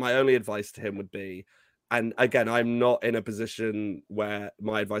 my only advice to him would be, and again, I'm not in a position where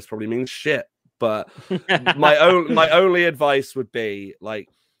my advice probably means shit, but my only advice would be, like,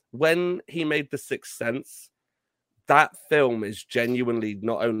 when he made The Sixth Sense, that film is genuinely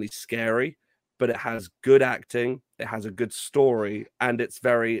not only scary, but it has good acting, it has a good story, and it's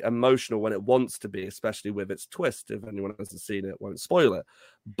very emotional when it wants to be, especially with its twist. If anyone hasn't seen it, won't spoil it.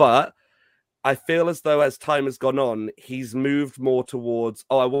 But I feel as though as time has gone on, he's moved more towards,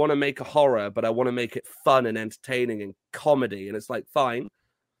 I want to make a horror, but I want to make it fun and entertaining and comedy. And it's like, fine.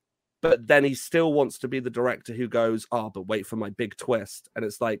 But then he still wants to be the director who goes, but wait for my big twist. And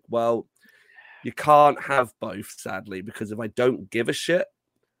it's like, well, you can't have both, sadly, because if I don't give a shit,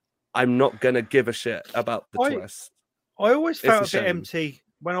 I'm not going to give a shit about the twist. I always felt a bit empty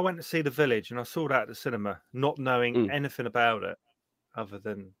when I went to see The Village, and I saw that at the cinema, not knowing anything about it other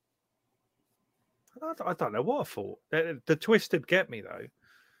than, I don't know what I thought. The twist did get me, though.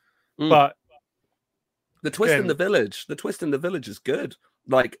 But the twist in The Village is good.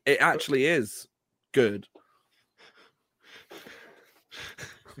 Like, it actually is good.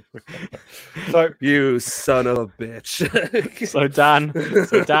 So You son of a bitch. So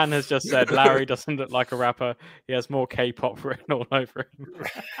Dan has just said Larry doesn't look like a rapper. He has more K-pop written all over him.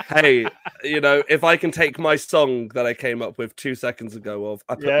 Hey, if I can take my song that I came up with 2 seconds ago of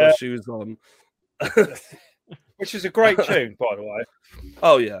I put my Yeah. shoes on. which is a great tune, by the way.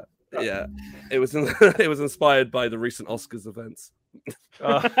 Oh yeah. Yeah. It was it was inspired by the recent Oscars events.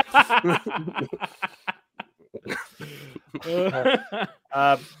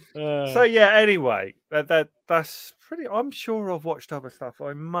 So yeah, anyway, that's pretty. I'm sure I've watched other stuff.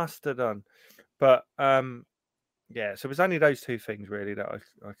 I must have done, but yeah. So it was only those two things really that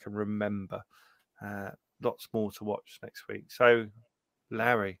I can remember. Lots more to watch next week. So,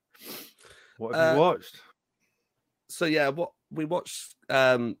 Larry, what have you watched? So yeah, what we watched.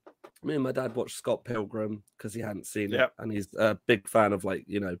 Me and my dad watched Scott Pilgrim because he hadn't seen it, Yep. and he's a big fan of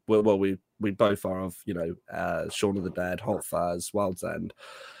we both are of Shaun of the Dead, Hot Fuzz, World's End.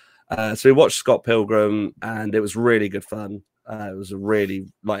 So we watched Scott Pilgrim, and it was really good fun. It was a really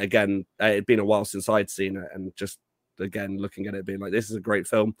again, it'd been a while since I'd seen it, and just again looking at it, being like, this is a great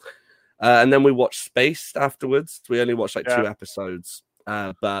film. And then we watched Spaced afterwards. We only watched 2 episodes,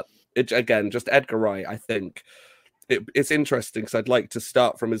 but it again, just Edgar Wright. I think it's interesting because I'd like to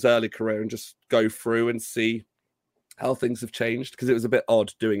start from his early career and just go through and see how things have changed, because it was a bit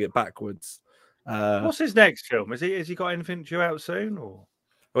odd doing it backwards. What's his next film? Has he got anything due out soon? Or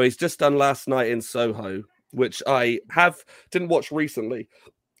Well, he's just done Last Night in Soho, which I didn't watch recently,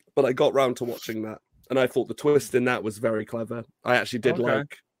 but I got round to watching that, and I thought the twist in that was very clever. I actually did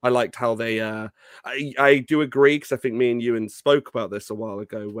I liked how they. I do agree, because I think me and Ewan spoke about this a while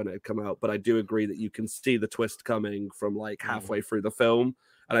ago when it had come out, but I do agree that you can see the twist coming from halfway through the film,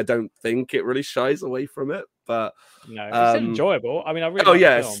 and I don't think it really shies away from it. But no, it's enjoyable. I mean, I really. Oh like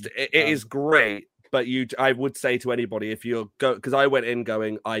yes, the film. it is great. But I would say to anybody, if you're because I went in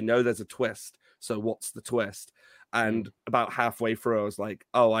going, I know there's a twist, so what's the twist? And about halfway through, I was like,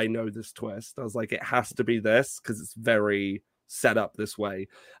 oh, I know this twist. I was like, it has to be this, because it's very set up this way.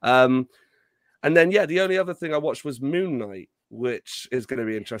 And then the only other thing I watched was Moon Knight, which is going to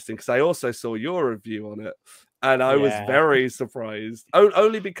be interesting because I also saw your review on it, and I was very surprised.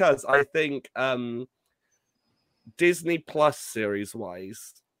 Only because I think Disney Plus series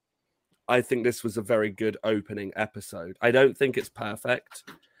wise, I think this was a very good opening episode. I don't think it's perfect,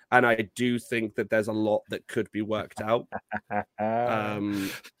 and I do think that there's a lot that could be worked out.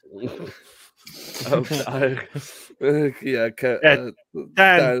 Dan's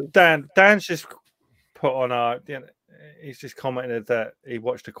just put on he's just commented that he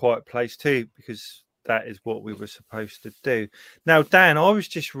watched A Quiet Place too, because that is what we were supposed to do. Now, Dan, I was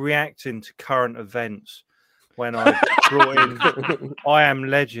just reacting to current events when I brought in I Am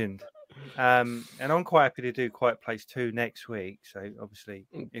Legend. And I'm quite happy to do Quiet Place 2 next week. So obviously,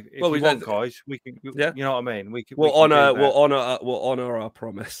 if you want, guys, we can. You know what I mean? We'll honor our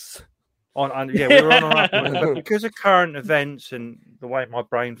promise. We were on our promise, but because of current events and the way my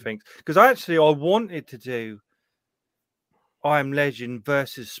brain thinks. Because I wanted to do I Am Legend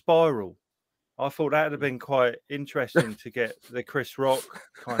versus Spiral. I thought that would have been quite interesting to get the Chris Rock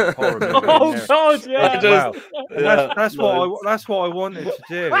kind of horror movie. Oh God, yeah! Wow. That's what I wanted to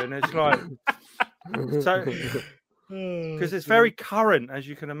do, and it's like so because it's very current, as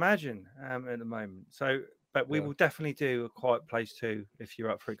you can imagine, at the moment. So, but we will definitely do A Quiet Place 2 if you're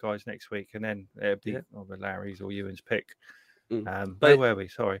up for it, guys, next week, and then it'll be either Larry's or Ewan's pick. Where were we?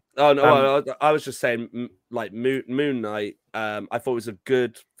 Sorry. Oh no, I was just saying, Moon Knight. I thought it was a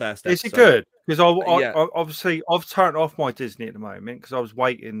good first episode. Is it good? Because I obviously I've turned off my Disney at the moment because I was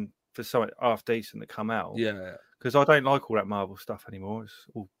waiting for something half decent to come out. Yeah. Because I don't like all that Marvel stuff anymore. It's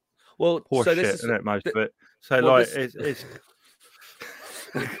all poor shit, isn't it? Most of it. So it's.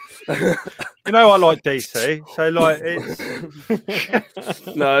 You know, I like DC, so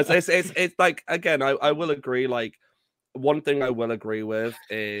it's no, it's like, again, I will agree. Like, one thing I will agree with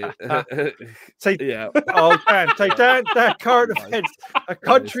is Oh, Dan, current events. A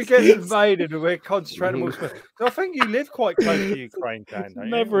country gets invaded and we're concentrating on. I think you live quite close to Ukraine, Dan.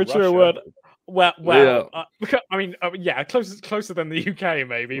 Never a true word. Well, I mean, closer than the UK,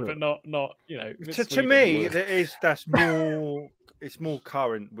 maybe, but not. You know, to me, it's more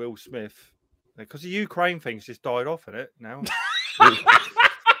current. Will Smith, because the Ukraine thing's just died off in it now,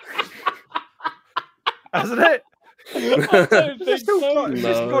 hasn't it? It's still going,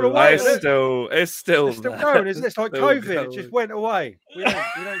 isn't it? It's like COVID. It just went away. We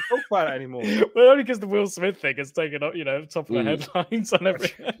don't talk about it anymore. Well, only because the Will Smith thing has taken up, top of the headlines and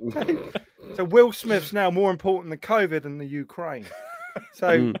everything. So Will Smith's now more important than COVID and the Ukraine.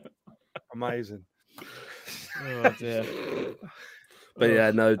 So amazing. Oh dear. But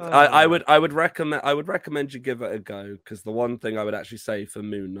yeah, no, I would recommend you give it a go, because the one thing I would actually say for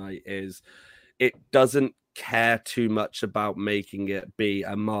Moon Knight is it doesn't care too much about making it be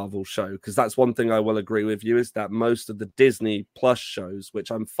a Marvel show, because that's one thing I will agree with you, is that most of the Disney Plus shows,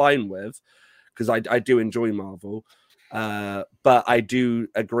 which I'm fine with because I do enjoy Marvel, but I do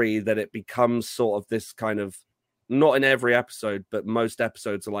agree that it becomes sort of this kind of, not in every episode, but most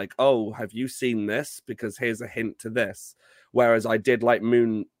episodes are like, oh, have you seen this? Because here's a hint to this. Whereas I did like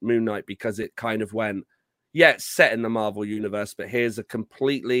Moon Knight because it kind of went, yeah, it's set in the Marvel universe, but here's a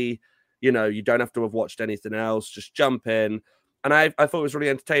completely, you know, you don't have to have watched anything else, just jump in. And I thought it was really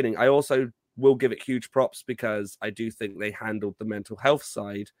entertaining. I also will give it huge props because I do think they handled the mental health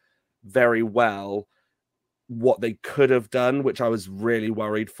side very well. What they could have done, which I was really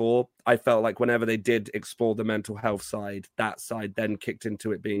worried for. I felt like whenever they did explore the mental health side, that side then kicked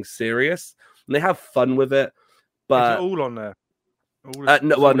into it being serious. And they have fun with it. But is it all on there?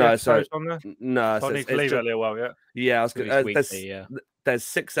 No, so on there? no, So I so need to leave it a little while, yeah. Yeah, I was gonna, weekly, there's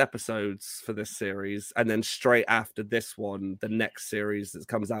 6 episodes for this series, and then straight after this one, the next series that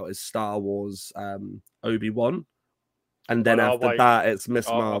comes out is Star Wars Obi-Wan, and then Well, after that it's Miss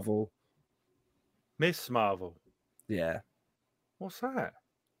Marvel. Miss Marvel. Yeah, What's that?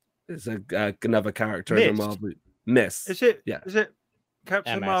 it's another character in the Miss? Marvel. Miss. Is it? Yeah. Is it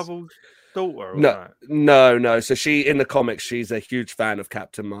Captain MS. Marvel's daughter? Or No. So she, in the comics, she's a huge fan of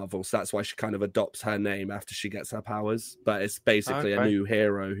Captain Marvel, so that's why she kind of adopts her name after she gets her powers. But it's basically a new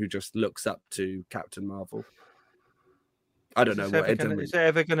hero who just looks up to Captain Marvel. I don't know what is it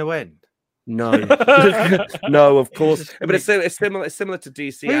ever going to end? No, no, of course. But it's similar to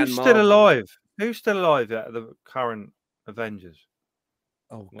DC and Who's Marvel. still alive? Who's still alive out of the current Avengers?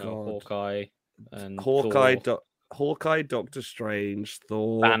 Oh God, Hawkeye and Hawkeye, Thor. Hawkeye, Doctor Strange,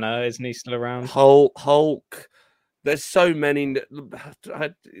 Thor, Banner, isn't he still around? Hulk. There's so many. No,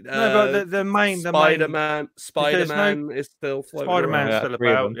 but the main Spider-Man is still floating Spider-Man's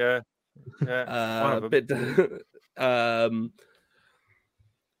around. still about. Yeah.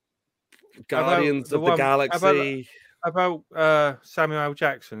 Guardians of the Galaxy. About Samuel L.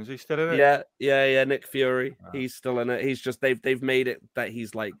 Jackson, is he still in it? Yeah. Nick Fury, he's still in it. He's just they've made it that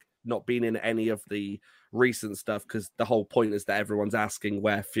he's like not been in any of the recent stuff, because the whole point is that everyone's asking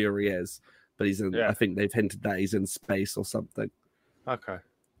where Fury is, but he's in. I think they've hinted that he's in space or something. Okay,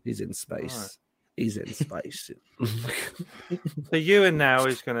 he's in space. Right. He's in space. So Ewan now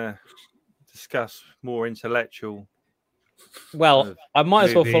is going to discuss more intellectual. Well, I might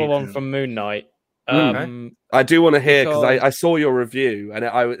as well follow on from Moon Knight. I do want to hear, because I saw your review, and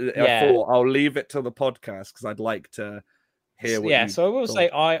I thought I'll leave it to the podcast because I'd like to hear what so I will say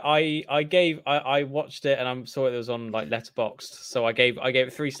I watched it and I saw it was on like Letterboxd, so I gave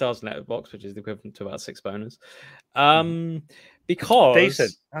it 3 stars in Letterboxd, which is the equivalent to about 6 bonus. Because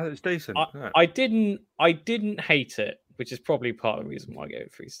decent. It's decent. I didn't hate it, which is probably part of the reason why I gave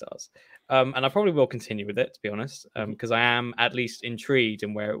it 3 stars. And I probably will continue with it, to be honest, because I am at least intrigued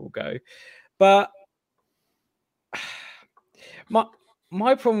in where it will go. But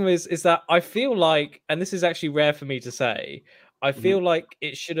my problem is that I feel like, and this is actually rare for me to say, I feel like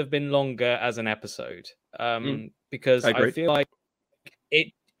it should have been longer as an episode, because I feel like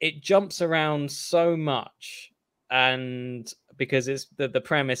it jumps around so much, and because it's the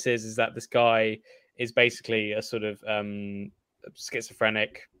premise is that this guy is basically a sort of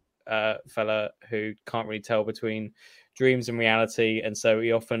schizophrenic fella who can't really tell between dreams and reality, and so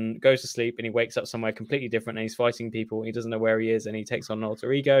he often goes to sleep and he wakes up somewhere completely different, and he's fighting people and he doesn't know where he is, and he takes on an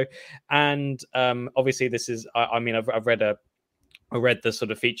alter ego. And obviously this is I've read the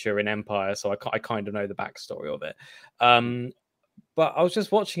sort of feature in Empire, so I kind of know the backstory of it, but I was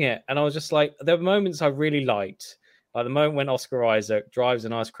just watching it and I was just like, there were moments I really liked, like the moment when Oscar Isaac drives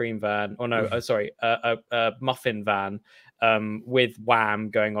an ice cream van, a muffin van, with Wham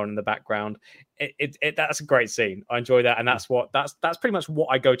going on in the background. That's a great scene. I enjoy that, and that's pretty much what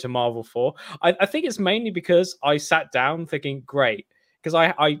I go to Marvel for. I think it's mainly because I sat down thinking, great, because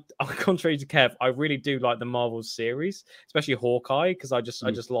I contrary to Kev, I really do like the Marvel series, especially Hawkeye, because I just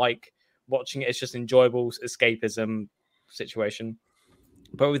like watching it. It's just enjoyable escapism situation.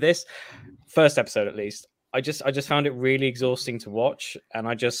 But with this first episode, at least, I just found it really exhausting to watch, and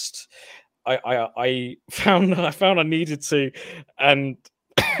I found I needed to, and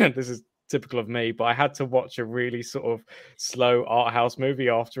this is typical of me, but I had to watch a really sort of slow art house movie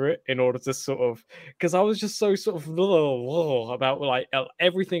after it in order to sort of, because I was just so sort of about like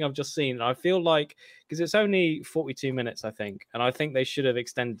everything I've just seen. And I feel like, because it's only 42 minutes, I think, and I think they should have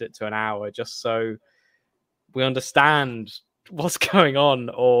extended it to an hour just so we understand what's going on,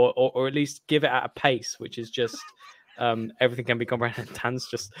 or at least give it at a pace which is just everything can be comprehended. Dan's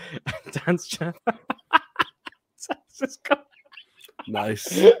just Dan's just got Nice.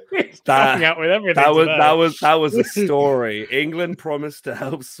 he's coming out with everything. That was a story. England promised to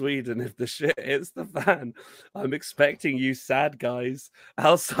help Sweden if the shit hits the fan. I'm expecting you sad guys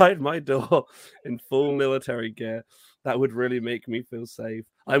outside my door in full military gear. That would really make me feel safe.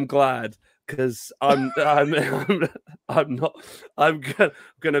 I'm glad because I'm gonna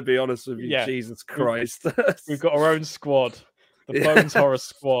be honest with you. Yeah. Jesus Christ. We've got our own squad, the Bones Horror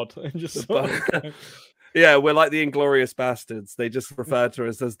Squad. And just yeah, we're like the Inglorious Bastards. They just refer to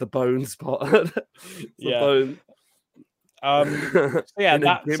us as the Bone Spot. Yeah. Bone. Yeah, In a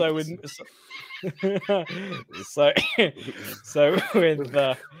that gimp-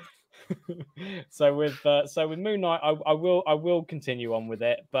 so with Moon Knight, I will continue on with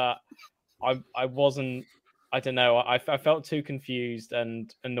it, but I wasn't. I don't know. I felt too confused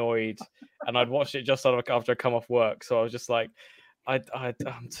and annoyed, and I'd watched it just after I come off work, so I was just like, that's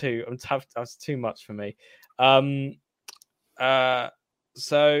too much for me.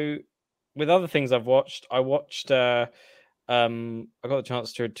 So with other things I've watched, I got the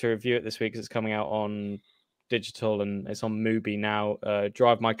chance to review it this week because it's coming out on digital and it's on Mubi now.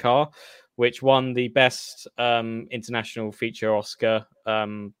 Drive My Car, which won the best international feature Oscar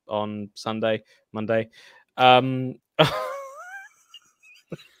on Monday.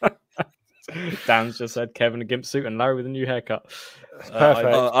 Dan's just said Kevin in a gimp suit and Larry with a new haircut. Perfect.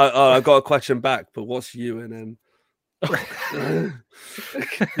 I got a question back, but what's UNM?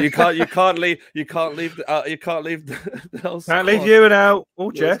 you can't leave the whole Can't leave squad. you and out. Oh, I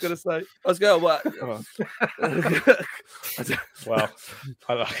was Jess. gonna say. I was going. What? Well,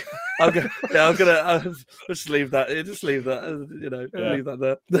 I'm gonna just leave that. Just leave that. Leave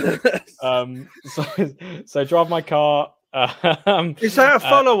that there. So Drive My Car. Is that a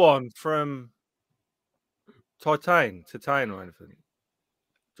follow-on from Titan or anything?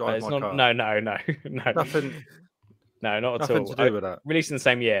 Drive it's My not. Car. No. Nothing. No, not at Nothing all. to do with that. Released in the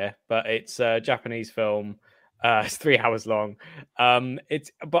same year, but it's a Japanese film. It's 3 hours long. I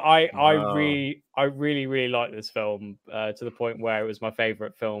really like this film to the point where it was my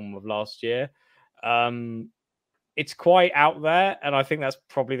favorite film of last year. It's quite out there, and I think that's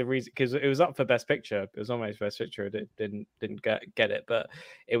probably the reason, because it was up for Best Picture. It was almost Best Picture. It didn't get it, but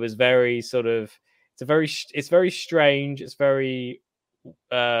it was very sort of. It's very strange. It's very.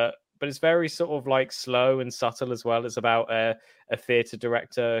 But it's very sort of like slow and subtle as well. It's about a theatre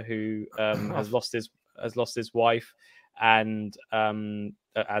director who has lost his wife, and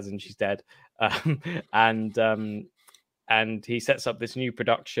as in she's dead, and he sets up this new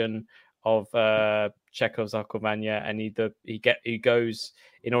production of Chekhov's Aquavania, and he goes,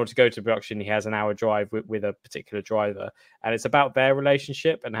 in order to go to production, he has an hour drive with a particular driver, and it's about their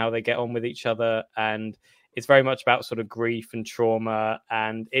relationship and how they get on with each other, and it's very much about sort of grief and trauma,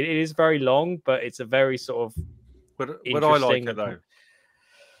 and it is very long, but it's a very sort of Would I like it though?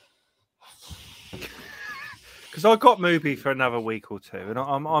 Because I got Mubi for another week or two, and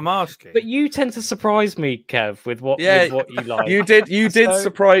I'm asking. But you tend to surprise me, Kev, with what you like. You did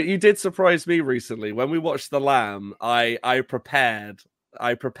surprise me recently when we watched The Lamb. I prepared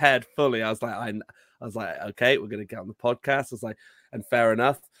fully. I was like, okay, we're gonna get on the podcast. I was like, and fair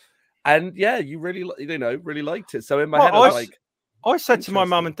enough. And yeah, you really liked it. So in my head, I said to my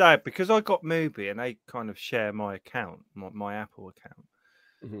mum and dad, because I got Mubi and they kind of share my account, my Apple account.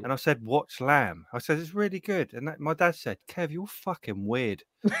 Mm-hmm. And I said, watch Lamb. I said, it's really good. And my dad said, Kev, you're fucking weird.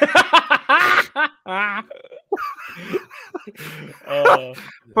 But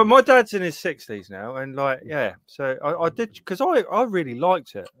my dad's in his 60s now. And so I did, because I really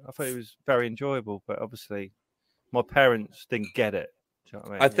liked it. I thought it was very enjoyable. But obviously, my parents didn't get it. Do you know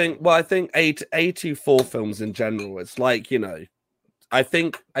what I mean? I think A24 films in general, it's like, I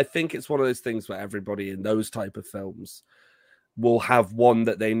think it's one of those things where everybody in those type of films will have one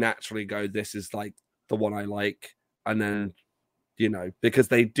that they naturally go, this is like the one I like, and then because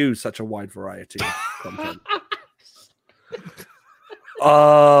they do such a wide variety of content.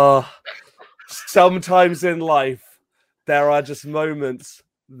 Sometimes in life there are just moments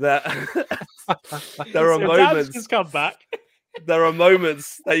that there are moments just come back. There are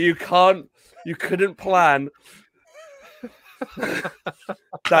moments that you couldn't plan.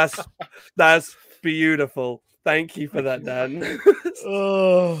 That's beautiful. Thank you for that, Dan.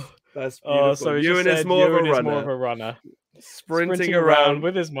 That's beautiful. So Ewan is more of a runner. Sprinting around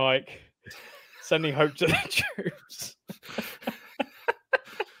with his mic, sending hope to the troops.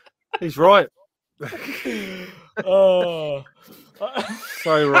 He's right.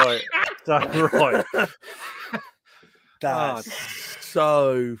 So right. So right. That's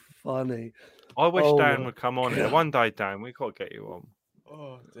so funny. I wish Oh, Dan no. would come on here one day. Dan, we got to get you on.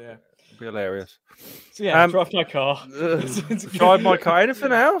 Oh dear. It'd be hilarious. So yeah, Um, drive my car. Drive my car.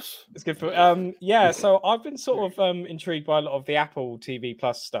 Anything else? It's good for yeah. So I've been sort of intrigued by a lot of the Apple TV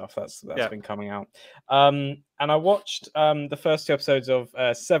Plus stuff that's Yeah. been coming out. And I watched the first 2 episodes of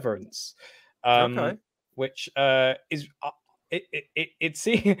Severance, Okay. which is it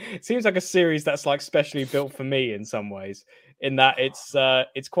seems like a series that's like specially built for me in some ways. In that it's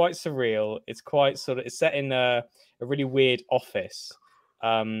quite surreal. It's quite it's set in a really weird office.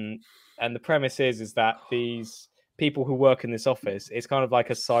 And the premise is that these people who work in this office, it's kind of like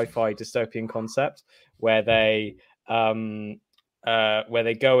a sci-fi dystopian concept where they go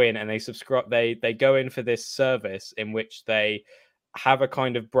in and they subscribe. They go in for this service in which they have a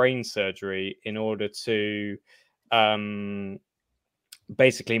kind of brain surgery in order to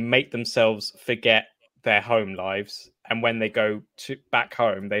basically make themselves forget their home lives, and when they go back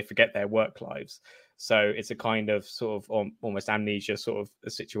home, they forget their work lives. So it's a kind of sort of almost amnesia sort of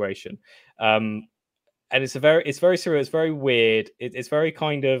a situation. And it's very surreal. It's very weird. It's very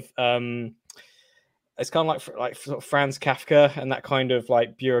kind of it's kind of like sort of Franz Kafka and that kind of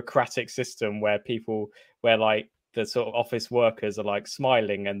like bureaucratic system where like the sort of office workers are like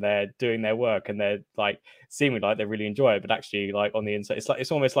smiling and they're doing their work and they're like seeming like they really enjoy it, but actually like on the inside,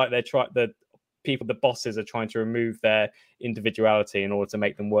 it's almost like the bosses are trying to remove their individuality in order to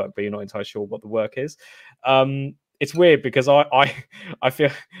make them work, but you're not entirely sure what the work is. It's weird because I feel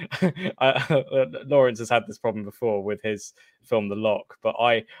Lawrence has had this problem before with his film The Lock, but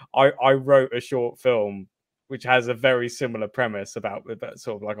I wrote a short film which has a very similar premise about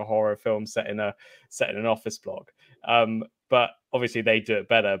sort of like a horror film set in an office block. But obviously they do it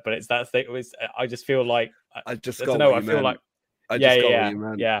better. But it's that thing. I just feel like I just got what you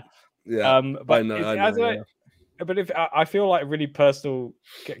meant. Yeah. But I know. But if I feel like a really personal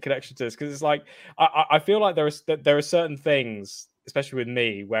connection to this, because it's like I feel like there are certain things, especially with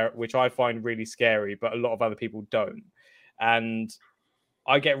me, which I find really scary, but a lot of other people don't, and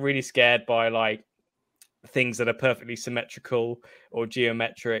I get really scared by like things that are perfectly symmetrical or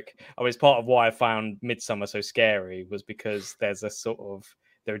geometric. I mean, it's part of why I found Midsummer so scary was because there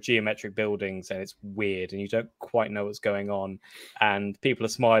are geometric buildings and it's weird and you don't quite know what's going on, and people are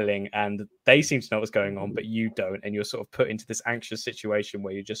smiling and they seem to know what's going on, but you don't, and you're sort of put into this anxious situation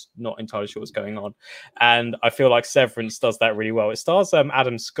where you're just not entirely sure what's going on. And I feel like Severance does that really well. It stars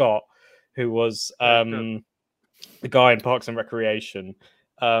Adam Scott, who was the guy in Parks and Recreation.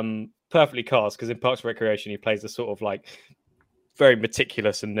 Perfectly cast, because in Parks and Recreation he plays a sort of like very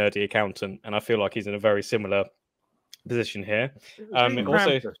meticulous and nerdy accountant, and I feel like he's in a very similar position here. He's in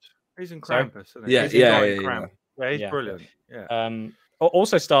Krampus, isn't he? Yeah, he's brilliant. Yeah.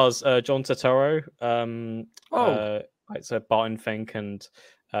 Also stars John Turturro. It's a Barton Fink and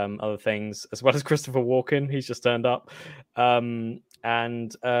other things, as well as Christopher Walken. He's just turned up. And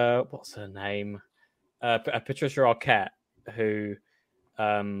what's her name? Patricia Arquette, who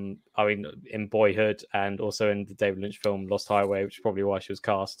I mean, in Boyhood and also in the David Lynch film Lost Highway, which is probably why she was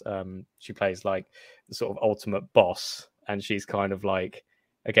cast. She plays like the sort of ultimate boss, and she's kind of like,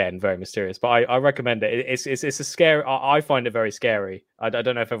 again, very mysterious. But I recommend it. It's a scary. I find it very scary. I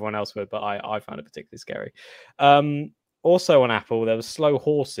don't know if everyone else would, but I found it particularly scary. Also on Apple, there was Slow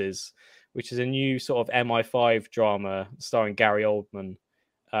Horses, which is a new sort of MI5 drama starring Gary Oldman.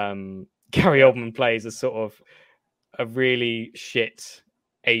 Gary Oldman plays a sort of a really shit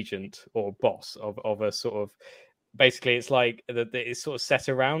agent or boss of a sort of, basically it's like it's sort of set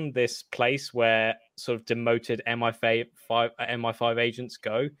around this place where sort of demoted MI5 agents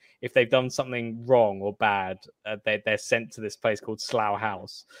go if they've done something wrong or bad. They're sent to this place called Slough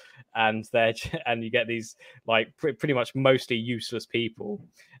House, and you get these like pretty much mostly useless people.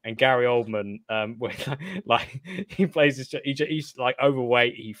 And Gary Oldman, like he plays this, he's like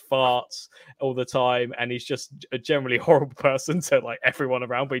overweight, he farts all the time, and he's just a generally horrible person to like everyone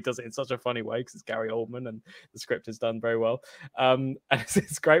around. But he does it in such a funny way because it's Gary Oldman, and the script is done very well. And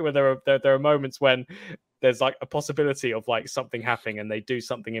it's great when there are moments when there's like a possibility of like something happening and they do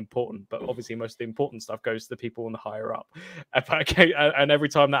something important, but obviously most of the important stuff goes to the people on the higher up. And every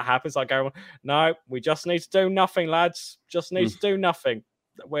time that happens, I go, no, we just need to do nothing, lads. Just need to do nothing.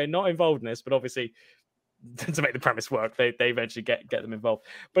 We're not involved in this, but obviously to make the premise work, they eventually get them involved.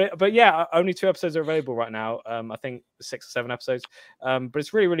 But yeah, only 2 episodes are available right now. I think 6 or 7 episodes. But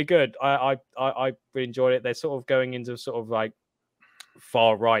it's really, really good. I really enjoyed it. They're sort of going into sort of like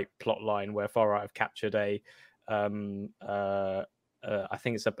far right plot line where far right have captured a I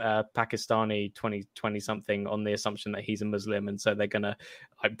think it's a Pakistani 20 something on the assumption that he's a Muslim, and so they're gonna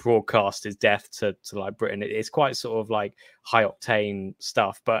like broadcast his death to like Britain. It's quite sort of like high octane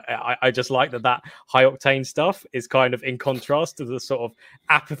stuff, but I just like that high octane stuff is kind of in contrast to the sort of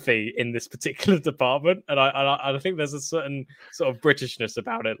apathy in this particular department, and I think there's a certain sort of Britishness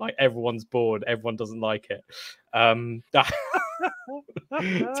about it. Like everyone's bored, everyone doesn't like it.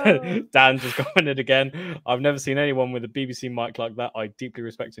 Dan just commented again. I've never seen anyone with a BBC mic like that. I deeply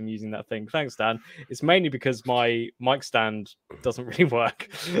respect him using that thing. Thanks, Dan. It's mainly because my mic stand doesn't really work,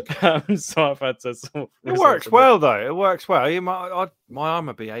 so I've had to. Sort of it works well though. It works well. My arm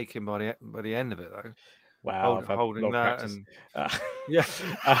would be aching by the end of it though. Wow, holding that and yeah.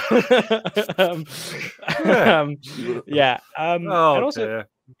 yeah. And also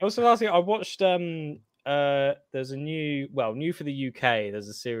last thing I watched. There's a new for the UK. There's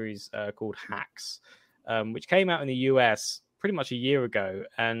a series called Hacks, which came out in the US pretty much a year ago,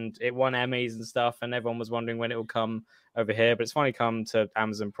 and it won Emmys and stuff. And everyone was wondering when it will come over here, but it's finally come to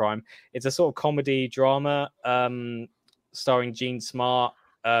Amazon Prime. It's a sort of comedy drama, starring Gene Smart,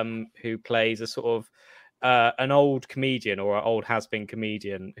 who plays a sort of an old comedian or an old has-been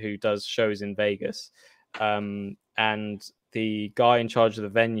comedian who does shows in Vegas, and the guy in charge of the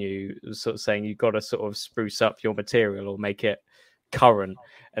venue was sort of saying you've got to sort of spruce up your material or make it current.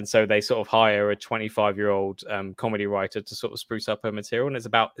 And so they sort of hire a 25-year-old comedy writer to sort of spruce up her material, and it's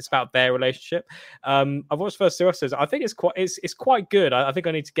about their relationship. I've watched the first 2 episodes. I think it's quite good. I think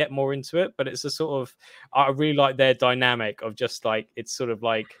I need to get more into it, but it's a sort of, I really like their dynamic of just like, it's sort of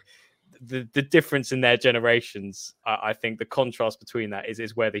like the difference in their generations. I think the contrast between that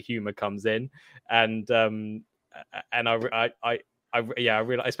is where the humor comes in, and I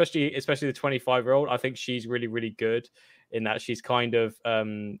really, especially the 25-year-old. I think she's really, really good in that. She's kind of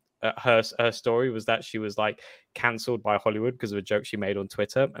her story was that she was like cancelled by Hollywood because of a joke she made on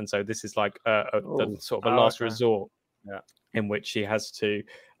Twitter, and so this is like the sort of a last resort, in which she has to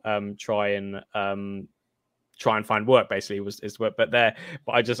try and find work. Basically, is work. But I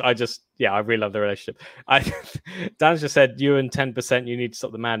really love the relationship. Dan's just said you and 10%. You need to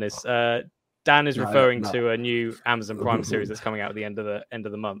stop the madness. Dan is referring to a new Amazon Prime series that's coming out at the end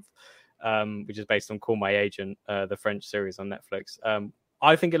of the month, which is based on Call My Agent, the French series on Netflix.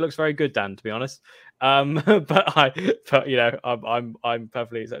 I think it looks very good, Dan, to be honest. But you know, I'm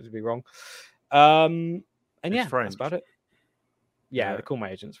perfectly accepted to be wrong. And yeah, that's about it. Yeah, the Call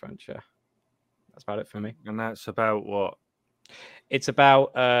My Agent's French. Yeah, that's about it for me. And that's about what? It's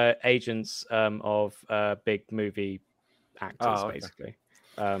about agents of big movie actors, basically.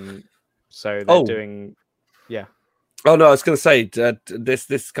 So they're doing, yeah. Oh no, I was going to say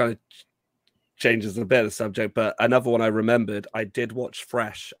this kind of changes a bit of the subject, but another one I remembered. I did watch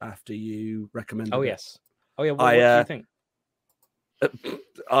Fresh after you recommended. Oh yes. Oh yeah. What do you think?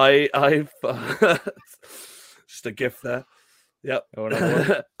 I just a gift there. Yep.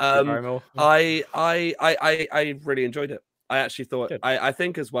 I really enjoyed it. I actually thought I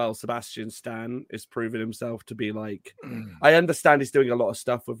think as well Sebastian Stan is proving himself to be like, I understand he's doing a lot of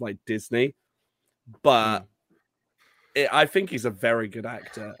stuff with like Disney, but I think he's a very good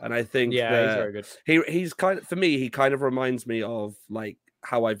actor, and I think he's very good. He's kind of, for me, he kind of reminds me of like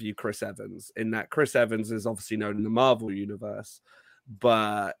how I view Chris Evans, in that Chris Evans is obviously known in the Marvel universe,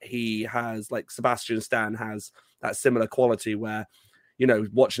 but he has, like, Sebastian Stan has that similar quality where, you know,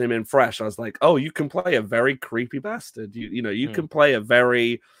 watching him in Fresh, I was like, oh, you can play a very creepy bastard. You can play a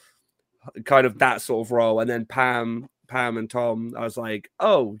very kind of that sort of role. And then Pam and Tom, I was like,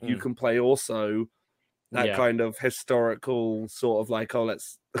 oh, you can play also that kind of historical sort of like, oh,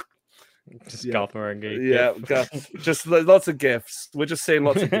 let's just Garth Marenghi. Yeah, just lots of gifts. We're just seeing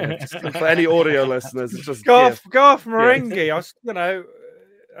lots of gifts. For any audio listeners, it's just Garth Marenghi. I was,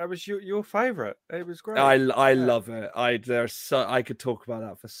 that was your favorite. It was great. I love it. I could talk about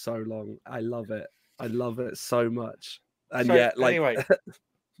that for so long. I love it so much. And so, yet, like, anyway.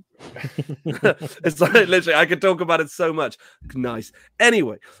 It's like literally I could talk about it so much. Nice.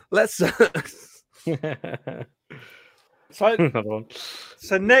 Anyway, let's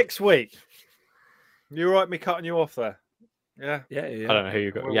So next week, you right me cutting you off there? Yeah. I don't know who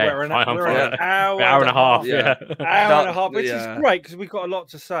you got. We're an hour and a half. Yeah. Hour and a half, which is great because we've got a lot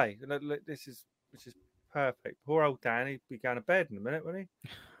to say. This is perfect. Poor old Dan, he'd be going to bed in a minute, wouldn't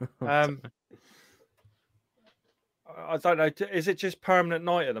he? I don't know. Is it just permanent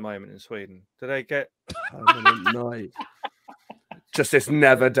night at the moment in Sweden? Do they get permanent night? Just it's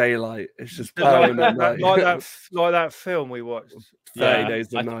never daylight. It's just permanent night. Like that film we watched. 30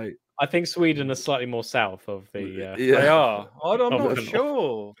 Days of Night. I think Sweden are slightly more south of the. They are. I'm Oh, not no.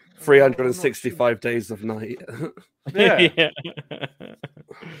 sure. 365 days of night. Yeah.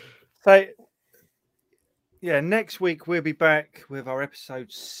 So, yeah, next week we'll be back with our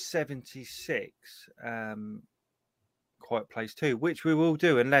episode 76, Quiet Place 2, which we will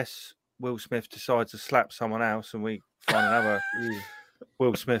do unless Will Smith decides to slap someone else and we find another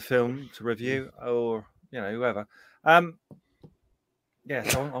Will Smith film to review, or whoever. Yeah,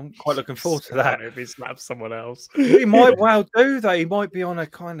 so I'm quite looking forward to that. If he slaps someone else, He might well do that. He might be on a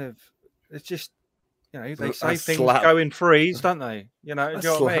kind of. It's just, they say things go in threes, don't they? Do you know what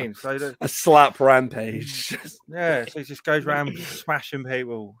I mean? So a slap rampage. yeah, so he just goes around smashing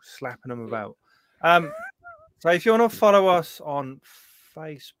people, slapping them about. So if you want to follow us on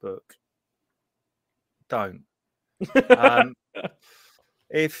Facebook, don't.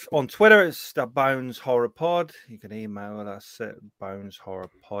 If on Twitter it's the Bones Horror Pod, you can email us at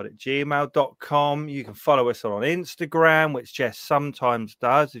boneshorrorpod@gmail.com. You can follow us on Instagram, which Jess sometimes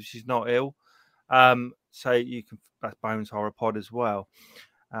does if she's not ill. So you can, that's Bones Horror Pod as well.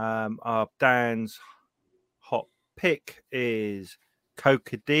 Our Dan's hot pick is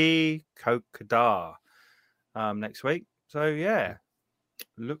Kokadar next week. So yeah,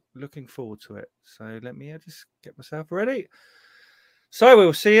 looking forward to it. So let me just get myself ready. So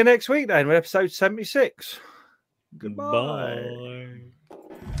we'll see you next week then with episode 76. Goodbye. Bye.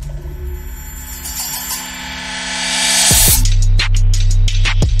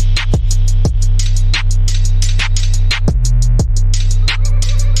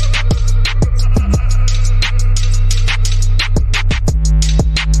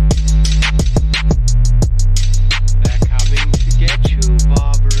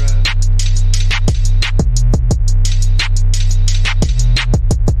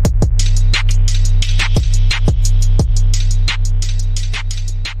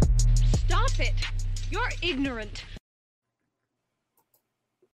 You're ignorant.